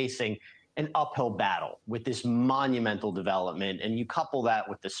 They are facing an uphill battle with this monumental development. And you couple that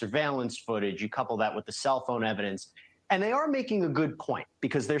with the surveillance footage, you couple that with the cell phone evidence. And they are making a good point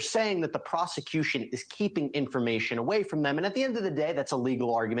because they're saying that the prosecution is keeping information away from them. And at the end of the day, that's a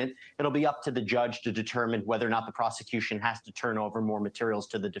legal argument. It'll be up to the judge to determine whether or not the prosecution has to turn over more materials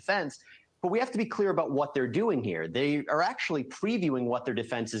to the defense. But we have to be clear about what they're doing here. They are actually previewing what their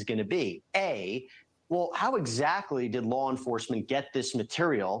defense is going to be. Well, how exactly did law enforcement get this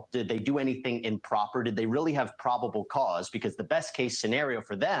material? Did they do anything improper? Did they really have probable cause? Because the best case scenario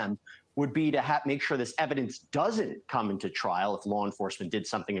for them would be to make sure this evidence doesn't come into trial if law enforcement did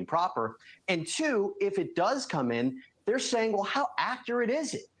something improper. And 2, if it does come in, they're saying, well, how accurate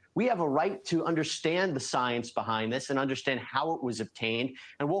is it? We have a right to understand the science behind this and understand how it was obtained.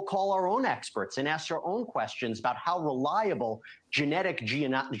 And we'll call our own experts and ask our own questions about how reliable genetic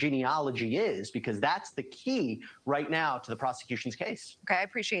genealogy is, because that's the key right now to the prosecution's case. Okay, I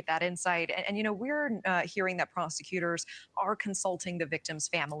appreciate that insight. And you know, we're hearing that prosecutors are consulting the victims'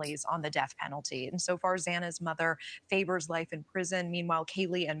 families on the death penalty. And so far, Xana's mother favors life in prison. Meanwhile,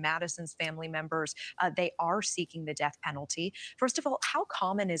 Kaylee and Madison's family members, they are seeking the death penalty. First of all, how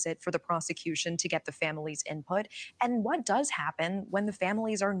common is it for the prosecution to get the family's input? And what does happen when the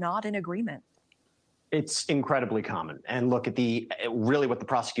families are not in agreement? It's incredibly common. And look, at really what the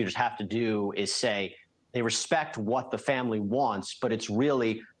prosecutors have to do is say they respect what the family wants, but it's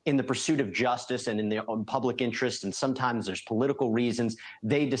really in the pursuit of justice and in their own public interest. And sometimes there's political reasons.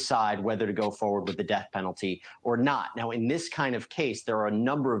 They decide whether to go forward with the death penalty or not. Now, in this kind of case, there are a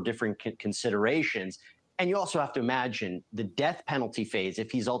number of different considerations. And you also have to imagine the death penalty phase,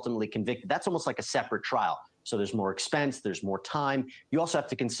 if he's ultimately convicted, that's almost like a separate trial. So there's more expense, there's more time. You also have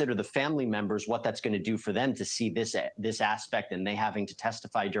to consider the family members, what that's going to do for them to see this aspect and they having to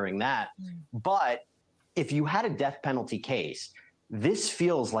testify during that. But if you had a death penalty case, this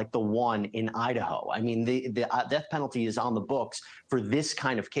feels like the one in Idaho. I mean, the death penalty is on the books for this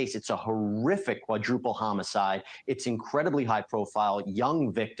kind of case. It's a horrific quadruple homicide. It's incredibly high profile,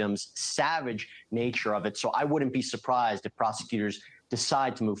 young victims, savage nature of it. So I wouldn't be surprised if prosecutors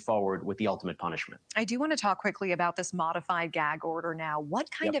decide to move forward with the ultimate punishment. I do want to talk quickly about this modified gag order now. What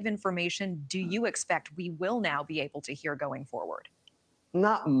kind of information do you expect we will now be able to hear going forward?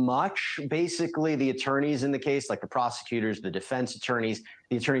 Not much. Basically, the attorneys in the case, like the prosecutors, the defense attorneys,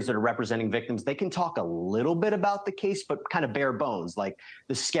 the attorneys that are representing victims, they can talk a little bit about the case, but kind of bare bones, like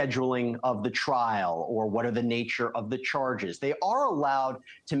the scheduling of the trial or what are the nature of the charges. They are allowed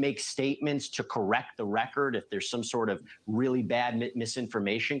to make statements to correct the record if there's some sort of really bad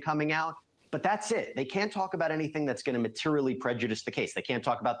misinformation coming out. But that's it. They can't talk about anything that's going to materially prejudice the case. They can't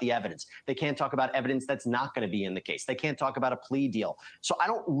talk about the evidence. They can't talk about evidence that's not going to be in the case. They can't talk about a plea deal. So I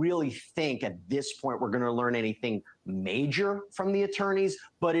don't really think at this point we're going to learn anything major from the attorneys,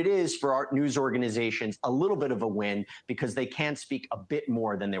 but it is for our news organizations a little bit of a win because they can speak a bit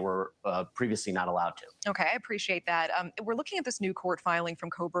more than they were previously not allowed to. Okay, I appreciate that. We're looking at this new court filing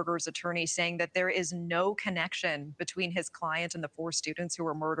from Kohberger's attorney saying that there is no connection between his client and the 4 students who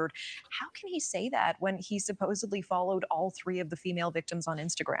were murdered. How can he say that when he supposedly followed all 3 of the female victims on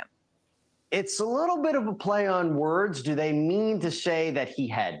Instagram? It's a little bit of a play on words. Do they mean to say that he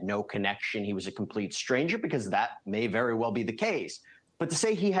had no connection, he was a complete stranger? Because that may very well be the case. But to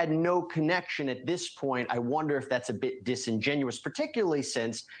say he had no connection at this point, I wonder if that's a bit disingenuous, particularly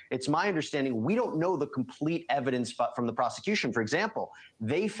since it's my understanding we don't know the complete evidence from the prosecution. For example,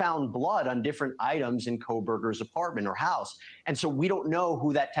 they found blood on different items in Kohberger's apartment or house. And so we don't know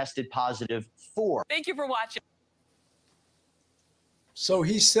who that tested positive for. Thank you for watching. So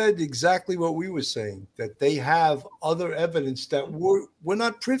he said exactly what we were saying, that they have other evidence that we're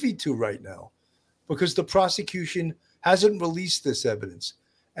not privy to right now because the prosecution hasn't released this evidence.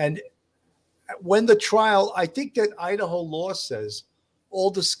 And when the trial, I think that Idaho law says all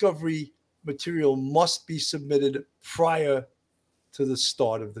discovery material must be submitted prior to the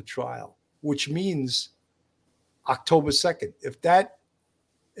start of the trial, which means October 2nd. If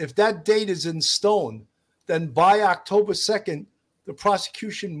that date is in stone, then by October 2nd, the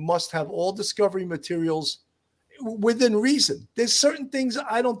prosecution must have all discovery materials within reason. There's certain things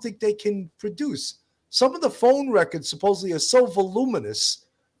I don't think they can produce. Some of the phone records supposedly are so voluminous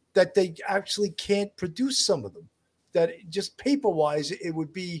that they actually can't produce some of them. That just paper-wise, it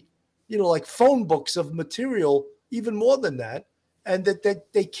would be, like phone books of material, even more than that, and that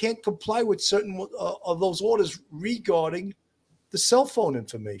they can't comply with certain of those orders regarding the cell phone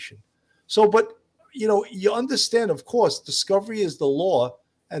information. So, but you understand, of course, discovery is the law,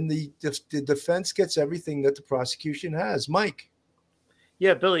 and the defense gets everything that the prosecution has. Mike.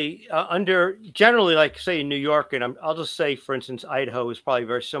 Yeah, Billy, under generally, like say in New York, and I'll just say, for instance, Idaho is probably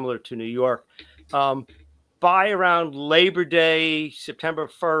very similar to New York. By around Labor Day, September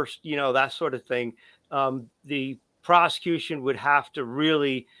 1st, that sort of thing, the prosecution would have to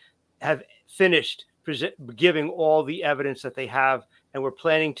really have finished giving all the evidence that they have and were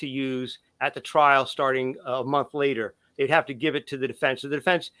planning to use at the trial starting a month later. They'd have to give it to the defense. So the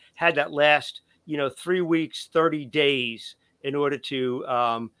defense had that last, 3 weeks, 30 days in order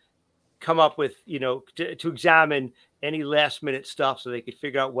to come up with, to examine any last minute stuff so they could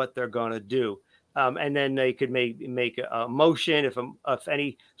figure out what they're going to do. And then they could make a motion. If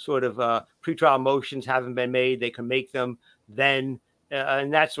any sort of pretrial motions haven't been made, they can make them then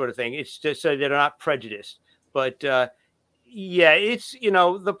and that sort of thing. It's just so they're not prejudiced. But Yeah, it's,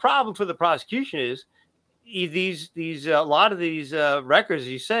 the problem for the prosecution is these a lot of these records, as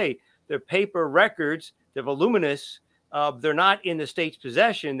you say, they're paper records, they're voluminous, they're not in the state's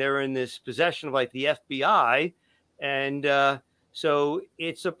possession, they're in this possession of like the FBI, and so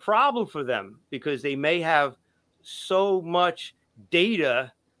it's a problem for them because they may have so much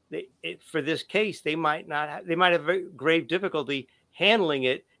data that for this case they might not have, they might have very grave difficulty handling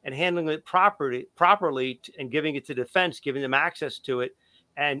it and handling it properly and giving it to defense, giving them access to it,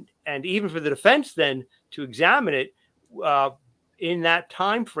 and even for the defense then to examine it in that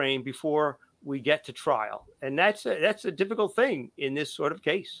time frame before we get to trial. And that's a difficult thing in this sort of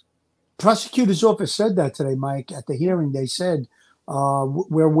case. Prosecutor's office said that today, Mike, at the hearing. They said,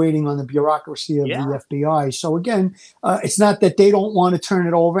 we're waiting on the bureaucracy of the FBI. So again, it's not that they don't want to turn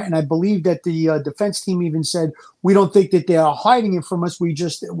it over. And I believe that the defense team even said, we don't think that they are hiding it from us.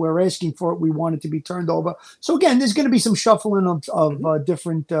 We're asking for it. We want it to be turned over. So again, there's going to be some shuffling of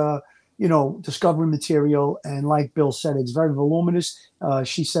different, discovery material. And like Bill said, it's very voluminous.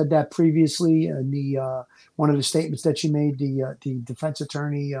 She said that previously in the one of the statements that she made, the defense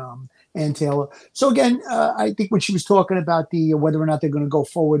attorney, Ann Taylor. So again, I think when she was talking about the whether or not they're going to go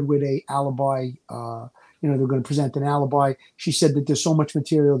forward with a alibi, they're going to present an alibi, she said that there's so much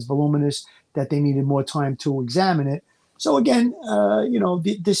material, it's voluminous, that they needed more time to examine it. So again,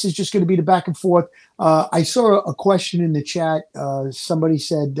 this is just going to be the back and forth. I saw a question in the chat. Somebody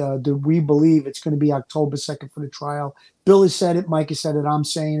said, do we believe it's going to be October 2nd for the trial? Bill has said it. Mike has said it. I'm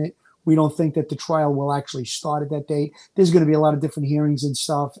saying it. We don't think that the trial will actually start at that date. There's going to be a lot of different hearings and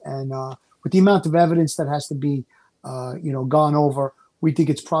stuff. And with the amount of evidence that has to be, gone over, we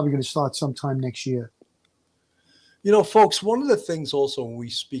think it's probably going to start sometime next year. Folks, one of the things also when we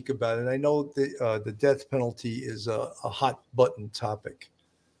speak about it, and I know the death penalty is a hot button topic.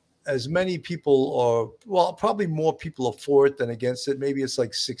 As many people are, well, probably more people are for it than against it. Maybe it's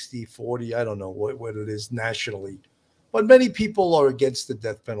like 60-40. I don't know what it is nationally. But many people are against the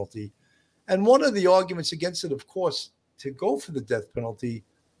death penalty. And one of the arguments against it, of course, to go for the death penalty,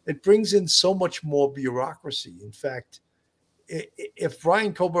 it brings in so much more bureaucracy. In fact, if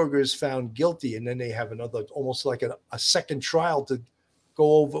Brian Kohberger is found guilty and then they have another, almost like a second trial to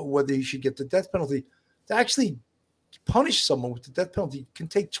go over whether he should get the death penalty, to actually punish someone with the death penalty can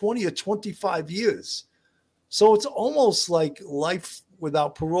take 20 or 25 years. So it's almost like life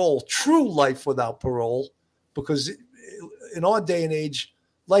without parole, true life without parole, because in our day and age,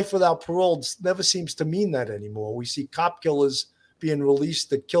 life without parole never seems to mean that anymore. We see cop killers being released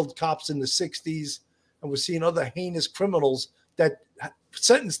that killed cops in the 60s, and we're seeing other heinous criminals that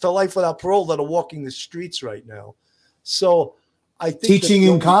sentenced to life without parole that are walking the streets right now. So I think teaching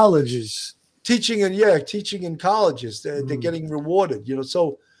in colleges. Teaching in colleges. They're getting rewarded,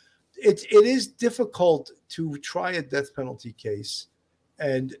 so it is difficult to try a death penalty case.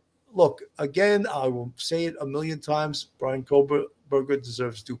 And look, again, I will say it a million times. Brian Kohberger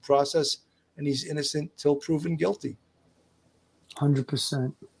deserves due process, and he's innocent till proven guilty.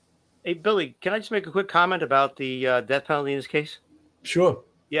 100%. Hey, Billy, can I just make a quick comment about the death penalty in this case? Sure.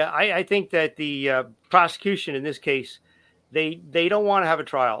 Yeah, I think that the prosecution in this case, they don't want to have a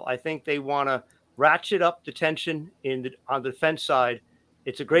trial. I think they want to ratchet up the tension on the defense side.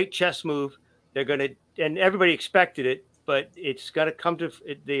 It's a great chess move. They're going to, and everybody expected it, but it's going to come to,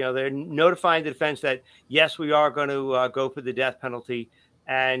 they're notifying the defense that, yes, we are going to go for the death penalty.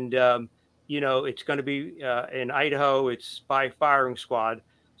 And, it's going to be in Idaho. It's by firing squad.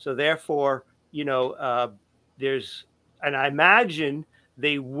 So therefore, there's, and I imagine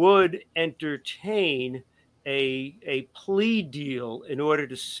they would entertain a plea deal in order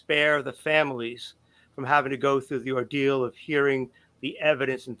to spare the families from having to go through the ordeal of hearing the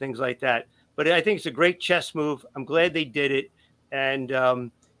evidence and things like that. But I think it's a great chess move. I'm glad they did it. And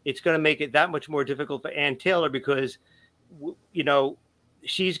it's going to make it that much more difficult for Ann Taylor because,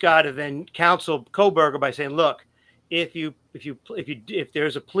 she's got to then counsel Kohberger by saying, look, if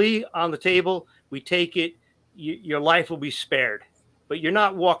there's a plea on the table, we take it, your life will be spared, but you're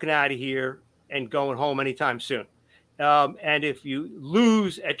not walking out of here and going home anytime soon. And if you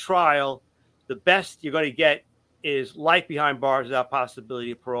lose at trial, the best you're going to get is life behind bars without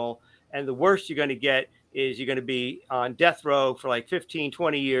possibility of parole. And the worst you're going to get is you're going to be on death row for like 15,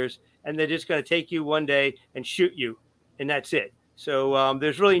 20 years, and they're just going to take you one day and shoot you, and that's it. So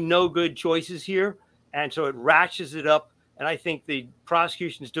there's really no good choices here. And so it ratchets it up. And I think the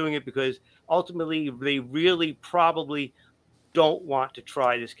prosecution is doing it because ultimately they really probably don't want to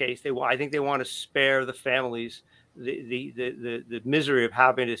try this case. I think they want to spare the families the misery of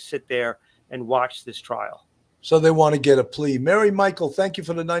having to sit there and watch this trial. So they want to get a plea. Mary Michael, thank you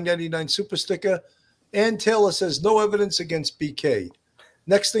for the $9.99 super sticker. Ann Taylor says no evidence against BK.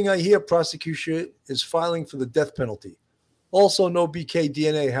 Next thing I hear, prosecution is filing for the death penalty. Also, no BK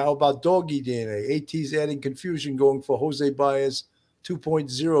DNA. How about doggy DNA? AT's adding confusion going for Jose Baez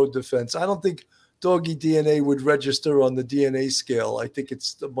 2.0 defense. I don't think doggy DNA would register on the DNA scale. I think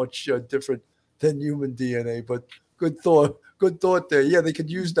it's much different than human DNA, but good thought. Good thought there. Yeah, they could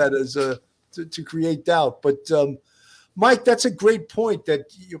use that as to create doubt. But Mike, that's a great point that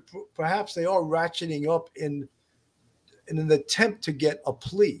perhaps they are ratcheting up in an attempt to get a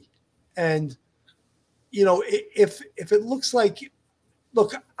plea. And, you know, if it looks like,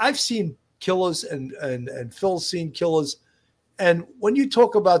 look, I've seen killers and Phil's seen killers. And when you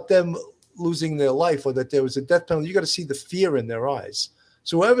talk about them losing their life or that there was a death penalty, you got to see the fear in their eyes.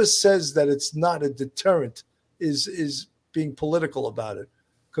 So whoever says that it's not a deterrent is being political about it.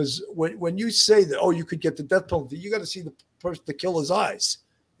 Because when you say that, oh, you could get the death penalty, you got to see the killer's eyes.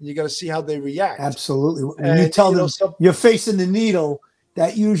 And you got to see how they react. Absolutely. When you tell them you're facing the needle,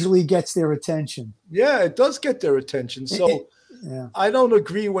 that usually gets their attention. Yeah, it does get their attention. So yeah. I don't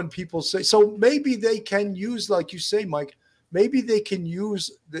agree when people say, so maybe they can use, like you say, Mike, maybe they can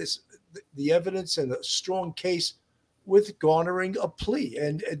use the evidence and a strong case with garnering a plea.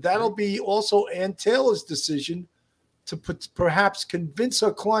 And that'll be also Ann Taylor's decision to perhaps convince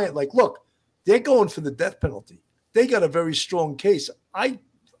her client, like, look, they're going for the death penalty. They got a very strong case. I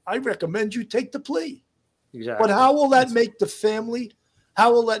recommend you take the plea. Exactly. But how will that make the family?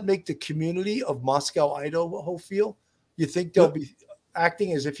 How will that make the community of Moscow, Idaho feel? You think they'll be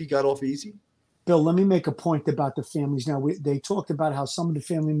acting as if he got off easy? Bill, let me make a point about the families. Now, they talked about how some of the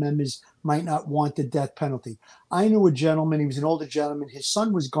family members might not want the death penalty. I knew a gentleman. He was an older gentleman. His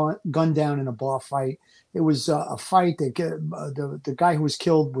son was gunned down in a bar fight. It was a fight. The guy who was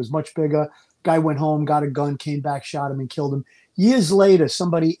killed was much bigger. Guy went home, got a gun, came back, shot him, and killed him. Years later,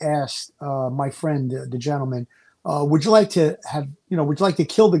 somebody asked my friend, the gentleman, would you like to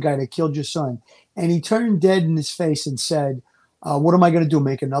kill the guy that killed your son? And he turned dead in his face and said, what am I going to do?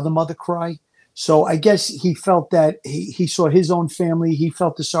 Make another mother cry? So I guess he felt that he saw his own family. He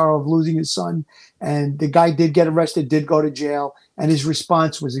felt the sorrow of losing his son. And the guy did get arrested, did go to jail. And his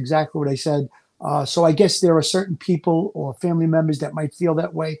response was exactly what I said. So I guess there are certain people or family members that might feel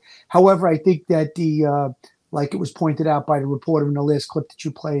that way. However, I think that like it was pointed out by the reporter in the last clip that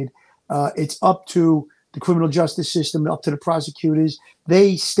you played, it's up to the criminal justice system, up to the prosecutors.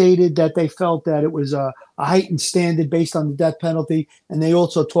 They stated that they felt that it was a heightened standard based on the death penalty, and they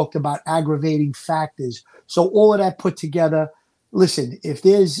also talked about aggravating factors. So all of that put together, listen, if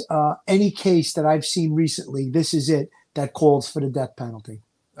there's any case that I've seen recently, this is it that calls for the death penalty.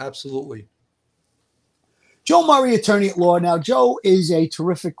 Absolutely. Joe Murray, attorney at law. Now, Joe is a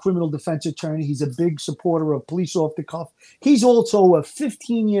terrific criminal defense attorney. He's a big supporter of police off the cuff. He's also a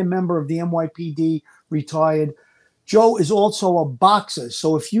 15-year member of the NYPD, retired. Joe is also a boxer.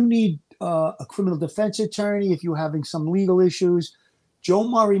 So if you need a criminal defense attorney, if you're having some legal issues, Joe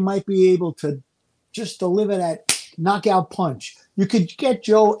Murray might be able to just deliver that knockout punch. You could get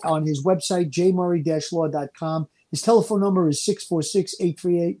Joe on his website, jmurray-law.com. His telephone number is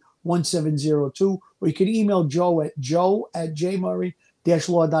 646-838-1702, or you can email Joe at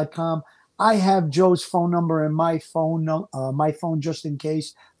jmurray-law.com. I have Joe's phone number in my phone just in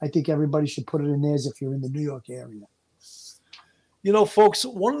case. I think everybody should put it in theirs if you're in the New York area. You know, folks,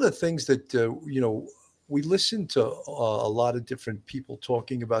 one of the things that, we listen to a lot of different people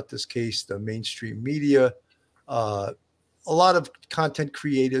talking about this case, the mainstream media, a lot of content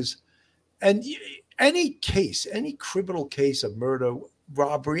creators, and any criminal case of murder,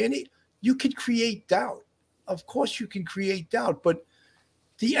 robbery, you can create doubt. Of course you can create doubt, but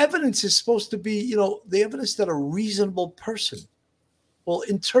the evidence is supposed to be, the evidence that a reasonable person will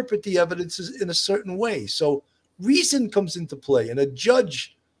interpret the evidence in a certain way. So reason comes into play, and a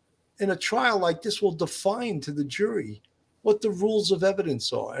judge in a trial like this will define to the jury what the rules of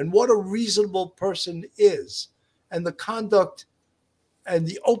evidence are and what a reasonable person is, and the conduct and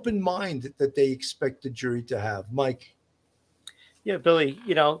the open mind that they expect the jury to have. Mike. Yeah, Billy,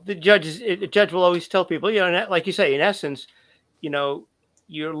 the judge will always tell people, like you say, in essence,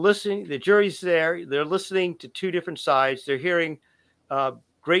 you're listening, the jury's there, they're listening to two different sides. They're hearing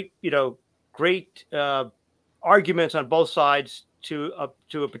great arguments on both sides to a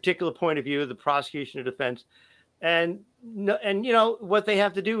particular point of view, the prosecution or defense. And what they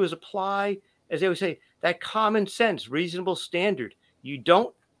have to do is apply, as they would say, that common sense, reasonable standard. You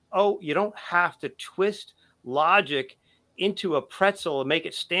don't have to twist logic into a pretzel and make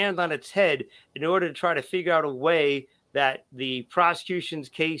it stand on its head in order to try to figure out a way that the prosecution's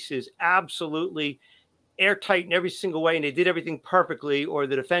case is absolutely airtight in every single way and they did everything perfectly, or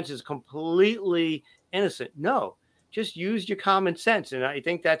the defense is completely innocent. No, just use your common sense. And I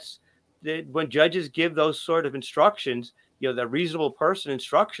think that's when judges give those sort of instructions, the reasonable person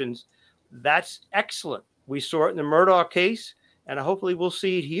instructions, that's excellent. We saw it in the Murdaugh case, and hopefully we'll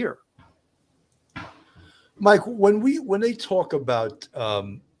see it here. Mike, when they talk about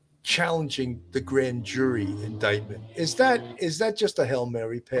challenging the grand jury indictment, is that just a Hail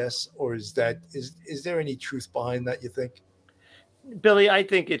Mary pass, or is there any truth behind that, you think? Billy, I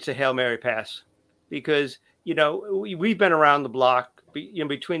think it's a Hail Mary pass because, we've been around the block.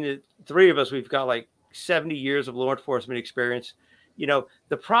 Between the three of us, we've got like 70 years of law enforcement experience.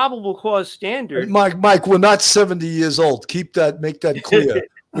 The probable cause standard. Mike, we're not 70 years old. Make that clear.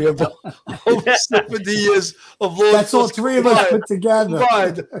 We have over 70 years of law enforcement. That's all three of us put together.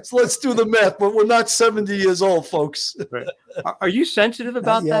 Combined. So let's do the math, but we're not 70 years old, folks. Right. Are you sensitive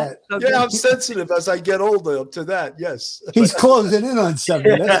about that? Yeah, I'm sensitive as I get older to that, yes. He's closing in on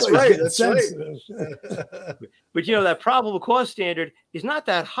 70. That's right. That's sensitive. Right. But, that probable cause standard is not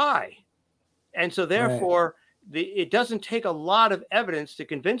that high. And so therefore, it doesn't take a lot of evidence to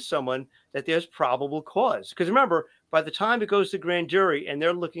convince someone that there's probable cause. Because remember, by the time it goes to grand jury and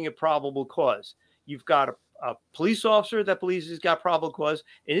they're looking at probable cause, you've got a police officer that believes he's got probable cause.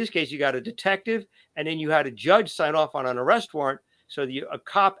 In this case, you got a detective, and then you had a judge sign off on an arrest warrant. So a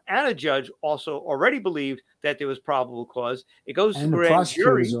cop and a judge also already believed that there was probable cause. It goes to grand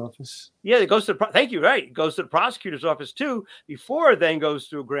jury. Office. Yeah, it goes to thank you. Right, it goes to the prosecutor's office too before it then goes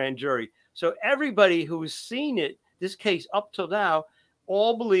to a grand jury. So everybody who has seen this case up till now,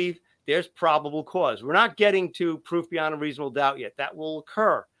 all believe there's probable cause. We're not getting to proof beyond a reasonable doubt yet. That will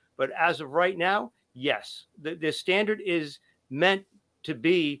occur. But as of right now, yes, the standard is meant to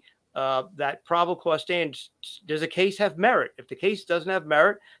be that probable cause standard. Does a case have merit? If the case doesn't have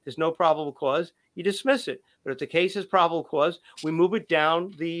merit, there's no probable cause, you dismiss it. But if the case has probable cause, we move it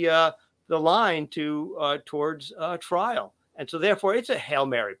down the line towards trial. And so therefore, it's a Hail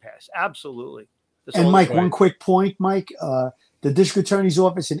Mary pass. Absolutely. And Mike, one quick point, Mike. The district attorney's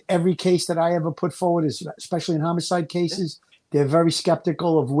office in every case that I ever put forward, especially in homicide cases, they're very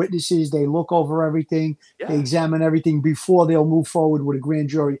skeptical of witnesses. They look over everything. Yeah. They examine everything before they'll move forward with a grand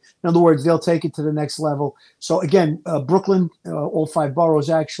jury. In other words, they'll take it to the next level. So again, Brooklyn, all 5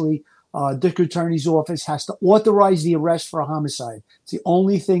 boroughs actually, district attorney's office has to authorize the arrest for a homicide. It's the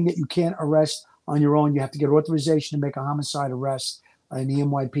only thing that you can't arrest on your own. You have to get authorization to make a homicide arrest in the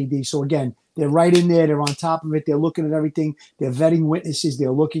NYPD. So again, they're right in there. They're on top of it. They're looking at everything. They're vetting witnesses.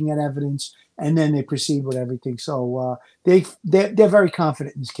 They're looking at evidence, and then they proceed with everything. So they're very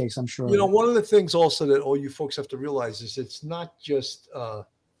confident in this case, I'm sure. One of the things also that all you folks have to realize is it's not just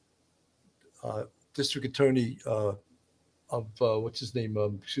District Attorney of what's his name?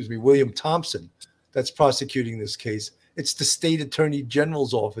 William Thompson, that's prosecuting this case. It's the State Attorney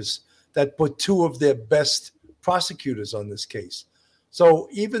General's office that put 2 of their best prosecutors on this case. So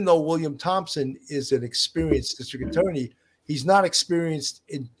even though William Thompson is an experienced district attorney, he's not experienced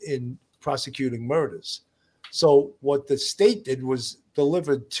in prosecuting murders. So what the state did was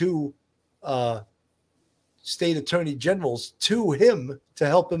delivered 2 state attorney generals to him to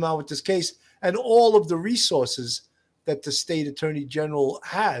help him out with this case, and all of the resources that the state attorney general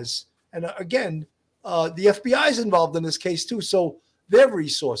has. And again, the FBI is involved in this case too. So their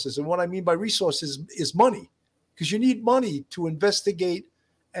resources, and what I mean by resources is money. Because you need money to investigate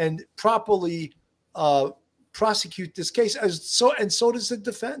and properly prosecute this case. So does the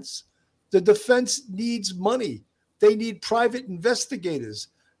defense. The defense needs money. They need private investigators.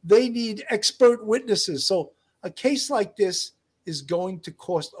 They need expert witnesses. So a case like this is going to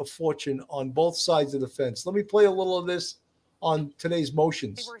cost a fortune on both sides of the fence. Let me play a little of this on today's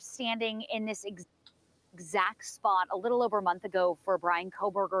motions. We're standing in this exact spot a little over a month ago for Brian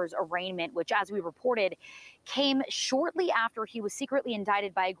Kohberger's arraignment, which, as we reported, came shortly after he was secretly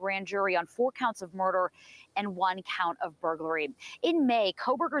indicted by a grand jury on 4 counts of murder and 1 count of burglary. In May,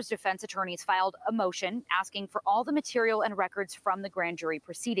 Kohberger's defense attorneys filed a motion asking for all the material and records from the grand jury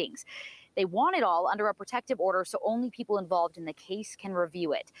proceedings. They want it all under a protective order, so only people involved in the case can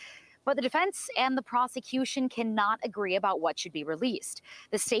review it. But the defense and the prosecution cannot agree about what should be released.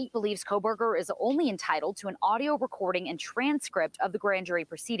 The state believes Kohberger is only entitled to an audio recording and transcript of the grand jury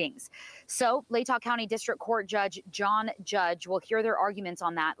proceedings. So Latah County District Court Judge John Judge will hear their arguments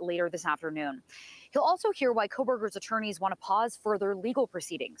on that later this afternoon. He'll also hear why Kohberger's attorneys want to pause further legal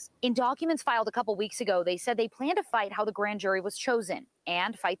proceedings. In documents filed a couple weeks ago, they said they plan to fight how the grand jury was chosen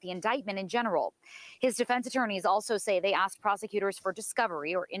and fight the indictment in general. His defense attorneys also say they asked prosecutors for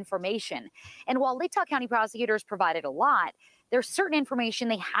discovery or information. And while Latah County prosecutors provided a lot, there's certain information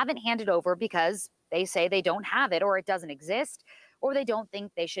they haven't handed over because they say they don't have it, or it doesn't exist, or they don't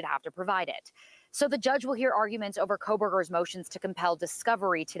think they should have to provide it. So the judge will hear arguments over Kohberger's motions to compel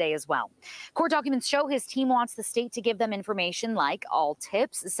discovery today as well. Court documents show his team wants the state to give them information like all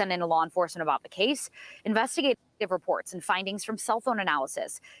tips sent in to law enforcement about the case, investigative reports and findings from cell phone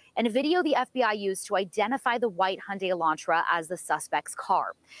analysis, and a video the FBI used to identify the white Hyundai Elantra as the suspect's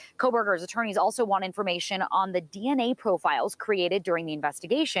car. Kohberger's attorneys also want information on the DNA profiles created during the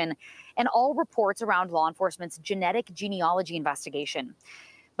investigation and all reports around law enforcement's genetic genealogy investigation.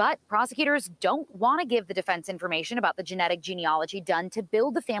 But prosecutors don't want to give the defense information about the genetic genealogy done to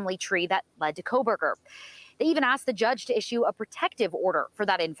build the family tree that led to Kohberger. They even asked the judge to issue a protective order for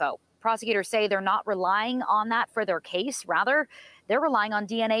that info. Prosecutors say they're not relying on that for their case. Rather, they're relying on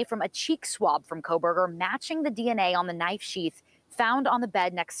DNA from a cheek swab from Kohberger matching the DNA on the knife sheath found on the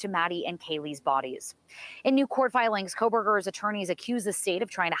bed next to Maddie and Kaylee's bodies. In new court filings, Kohberger's attorneys accuse the state of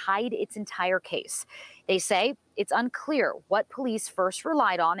trying to hide its entire case. They say it's unclear what police first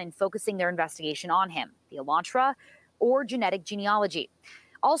relied on in focusing their investigation on him, the Elantra or genetic genealogy.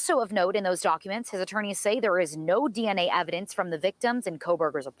 Also of note in those documents, his attorneys say there is no DNA evidence from the victims in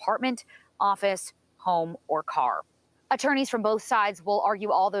Kohberger's apartment, office, home, or car. Attorneys from both sides will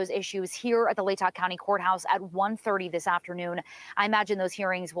argue all those issues here at the Latah County Courthouse at 1:30 this afternoon. I imagine those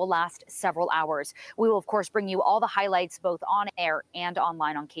hearings will last several hours. We will, of course, bring you all the highlights both on air and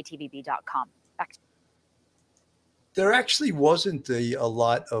online on ktvb.com. Back to There actually wasn't a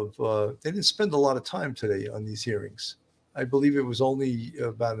lot of, they didn't spend a lot of time today on these hearings. I believe it was only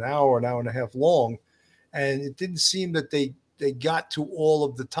about an hour and a half long. And it didn't seem that they got to all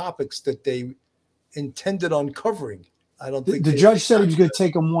of the topics that they intended on covering. I don't think the judge said he was going to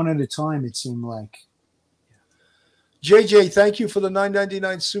take them one at a time, it seemed like. JJ, thank you for the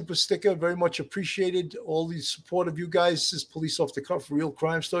 $9.99 super sticker. Very much appreciated. All the support of you guys. This is Police Off the Cuff, Real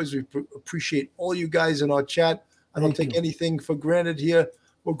Crime Stories. We appreciate all you guys in our chat. I don't take anything for granted here.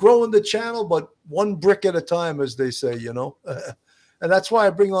 We're growing the channel, but one brick at a time, as they say, you know. And that's why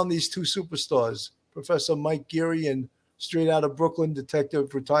I bring on these two superstars, Professor Mike Geary and straight out of Brooklyn,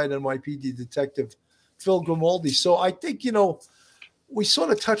 detective, retired NYPD detective Phil Grimaldi. So I think, you know, we sort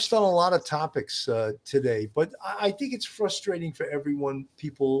of touched on a lot of topics today, but I think it's frustrating for everyone,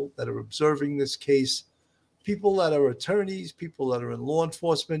 people that are observing this case, people that are attorneys, people that are in law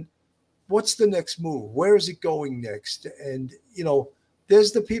enforcement. What's the next move? Where is it going next? And, you know,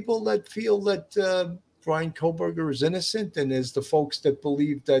 there's the people that feel that Brian Kohberger is innocent, and there's the folks that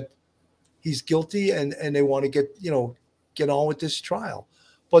believe that he's guilty and they want to get on with this trial.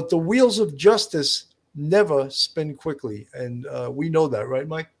 But the wheels of justice never spin quickly, and we know that, right,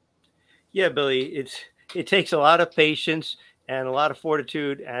 Mike? Yeah, Billy. It takes a lot of patience and a lot of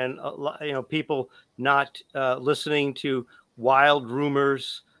fortitude, and a lot, people not listening to wild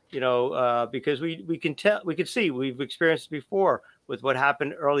rumors. Because we can see we've experienced it before with what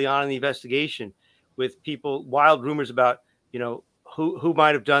happened early on in the investigation, with people wild rumors about who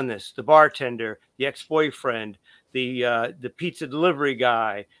might have done this, the bartender, the ex-boyfriend, the pizza delivery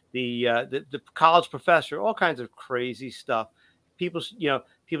guy, the college professor, all kinds of crazy stuff. People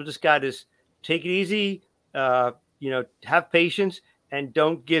just got to take it easy, have patience, and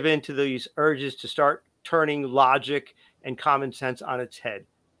don't give in to these urges to start turning logic and common sense on its head.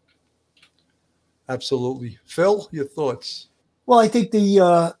 Absolutely. Phil, your thoughts? Well, I think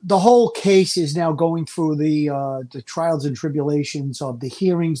the whole case is now going through the trials and tribulations of the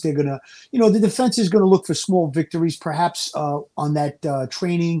hearings. They're gonna, the defense is going to look for small victories, perhaps on that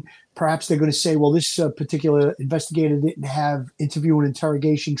training. Perhaps they're going to say, well, this particular investigator didn't have interview and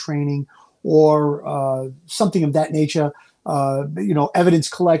interrogation training, or something of that nature. Evidence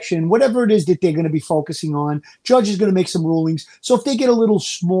collection, whatever it is that they're going to be focusing on. Judge is going to make some rulings. So if they get a little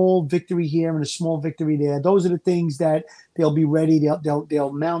small victory here and a small victory there, those are the things that they'll be ready.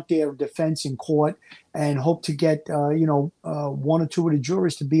 They'll mount their defense in court and hope to get one or two of the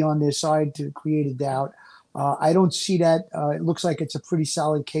jurors to be on their side to create a doubt. I don't see that. It looks like it's a pretty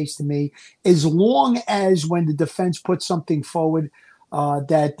solid case to me, as long as when the defense puts something forward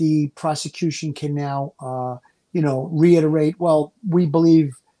that the prosecution can now reiterate, well, we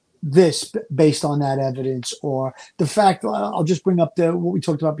believe this based on that evidence, or the fact, I'll just bring up what we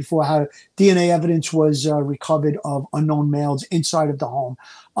talked about before, how DNA evidence was recovered of unknown males inside of the home.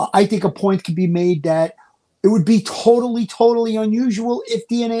 I think a point could be made that it would be totally, totally unusual if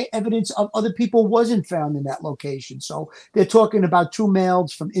DNA evidence of other people wasn't found in that location. So they're talking about two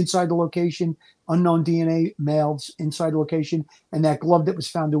males from inside the location, unknown DNA males inside the location, and that glove that was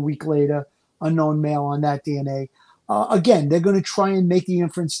found a week later, unknown male on that DNA. Again, they're going to try and make the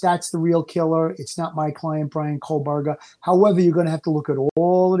inference that's the real killer. It's not my client, Brian Kohberger. However, you're going to have to look at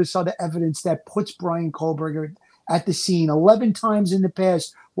all of this other evidence that puts Brian Kohberger at the scene 11 times in the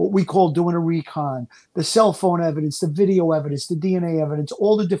past, what we call doing a recon, the cell phone evidence, the video evidence, the DNA evidence,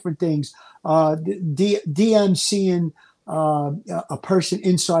 all the different things, DM seeing a person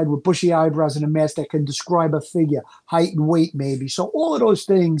inside with bushy eyebrows and a mask that can describe a figure, height and weight maybe. So all of those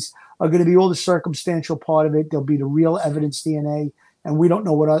things are going to be all the circumstantial part of it. There'll be the real evidence DNA, and we don't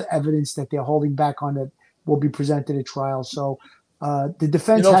know what other evidence that they're holding back on that will be presented at trial. So the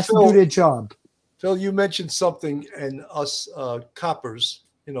defense has to do their job. Phil, you mentioned something, and us coppers,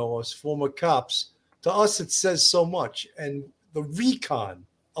 us former cops, to us it says so much. And the recon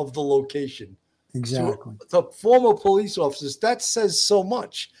of the location. Exactly. The former police officers, that says so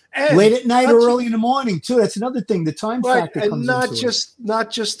much. And late at night or early in the morning, too. That's another thing. The time factor comes into it.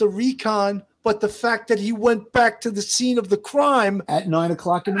 Not just the recon, but the fact that he went back to the scene of the crime at 9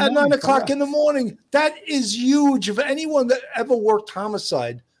 o'clock in the morning. At 9 o'clock in the morning. That is huge. If anyone that ever worked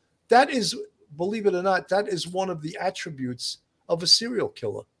homicide, that is, believe it or not, that is one of the attributes of a serial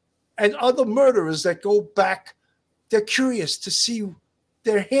killer. And other murderers that go back, they're curious to see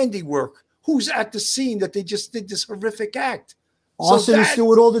their handiwork. Who's at the scene that they just did this horrific act? Arsonists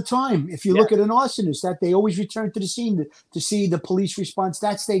do it all the time. If you look at an arsonist, that they always return to the scene to see the police response.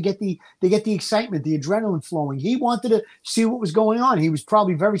 They get the excitement, the adrenaline flowing. He wanted to see what was going on. He was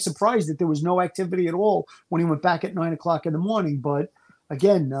probably very surprised that there was no activity at all when he went back at 9 o'clock in the morning. But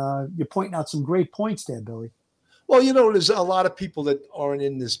again, you're pointing out some great points there, Billy. Well, there's a lot of people that aren't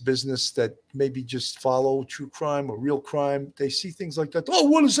in this business that maybe just follow true crime or real crime. They see things like that. Oh,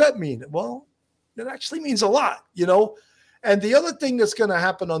 what does that mean? Well, it actually means a lot, And the other thing that's going to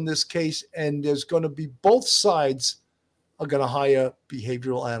happen on this case, and there's going to be both sides are going to hire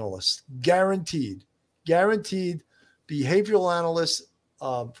behavioral analysts. Guaranteed behavioral analysts,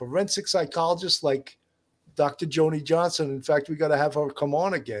 forensic psychologists like Dr. Joni Johnson. In fact, we got to have her come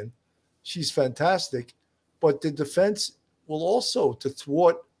on again. She's fantastic. But the defense will also, to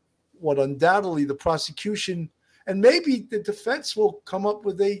thwart what undoubtedly the prosecution, and maybe the defense will come up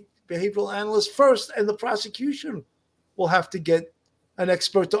with a behavioral analyst first, and the prosecution will have to get an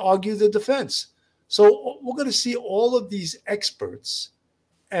expert to argue the defense. So we're going to see all of these experts,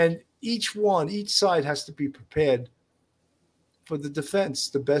 and each side has to be prepared for the defense.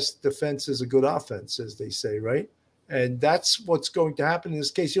 The best defense is a good offense, as they say, right? And that's what's going to happen in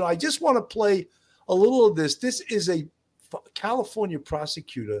this case. I just want to play a little of this. This is a California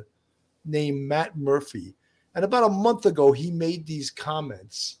prosecutor named Matt Murphy. And about a month ago, he made these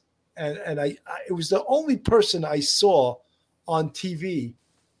comments. And it was the only person I saw on TV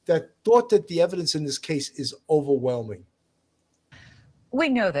that thought that the evidence in this case is overwhelming. We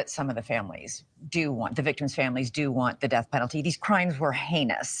know that some of the families the victims' families do want the death penalty. These crimes were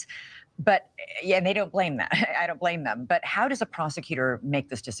heinous. But, and they don't blame that. I don't blame them. But how does a prosecutor make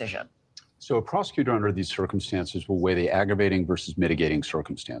this decision? So a prosecutor under these circumstances will weigh the aggravating versus mitigating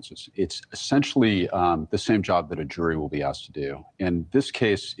circumstances. It's essentially the same job that a jury will be asked to do. And this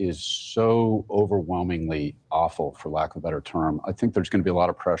case is so overwhelmingly awful, for lack of a better term. I think there's going to be a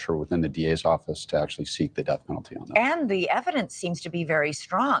lot of pressure within the DA's office to actually seek the death penalty on that. And the evidence seems to be very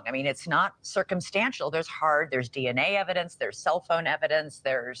strong. I mean, it's not circumstantial. There's DNA evidence, there's cell phone evidence,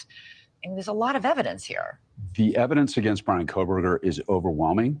 there's a lot of evidence here. The evidence against Brian Kohberger is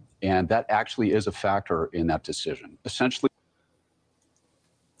overwhelming, and that actually is a factor in that decision. Essentially,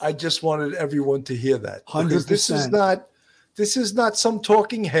 I just wanted everyone to hear that. 100%. This is not some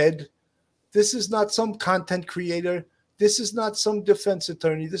talking head. This is not some content creator. This is not some defense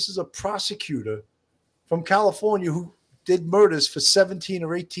attorney. This is a prosecutor from California who did murders for 17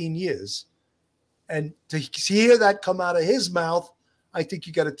 or 18 years. And to hear that come out of his mouth, I think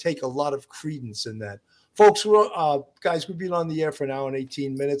you got to take a lot of credence in that. Folks, guys, we've been on the air for an hour and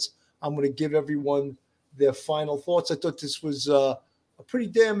 18 minutes. I'm going to give everyone their final thoughts. I thought this was a pretty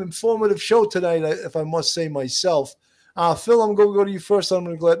damn informative show tonight, if I must say myself. Phil, I'm going to go to you first. I'm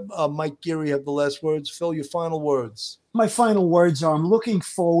going to let Mike Geary have the last words. Phil, your final words. My final words are I'm looking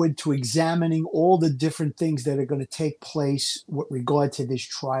forward to examining all the different things that are going to take place with regard to this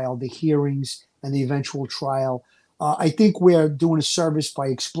trial, the hearings and the eventual trial. I think we're doing a service by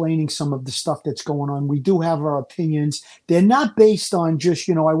explaining some of the stuff that's going on. We do have our opinions. They're not based on just,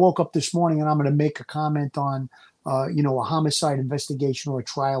 I woke up this morning and I'm going to make a comment on, a homicide investigation or a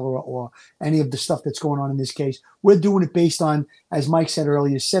trial or any of the stuff that's going on in this case. We're doing it based on, as Mike said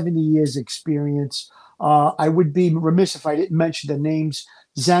earlier, 70 years experience. I would be remiss if I didn't mention the names: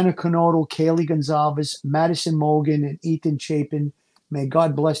 Xana Kernodle, Kaylee Gonzalez, Madison Mogan, and Ethan Chapin. May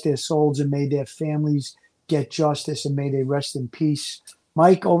God bless their souls and may their families get justice, and may they rest in peace.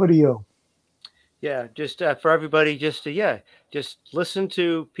 Mike, over to you. Yeah, just for everybody, just listen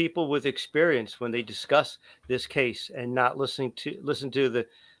to people with experience when they discuss this case, and not listen to the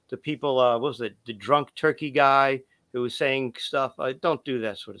people. What was it? The drunk turkey guy who was saying stuff. Don't do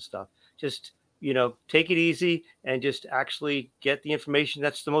that sort of stuff. Just take it easy and just actually get the information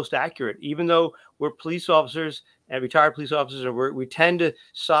that's the most accurate. Even though we're police officers and retired police officers, and we tend to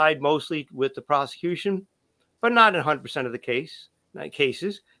side mostly with the prosecution, but not in 100% of the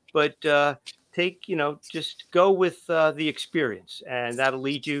cases. But just go with the experience, and that'll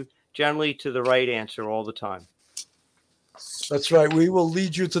lead you generally to the right answer all the time. That's right. We will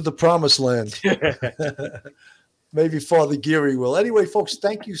lead you to the promised land. Maybe Father Geary will. Anyway, folks,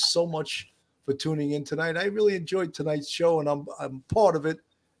 thank you so much for tuning in tonight. I really enjoyed tonight's show, and I'm part of it,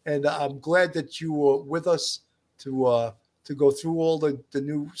 and I'm glad that you were with us to go through all the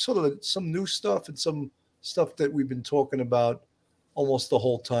new some new stuff and some stuff that we've been talking about almost the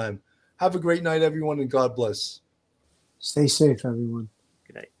whole time. Have a great night, everyone, and God bless. Stay safe, everyone.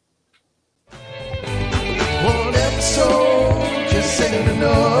 Good night. One episode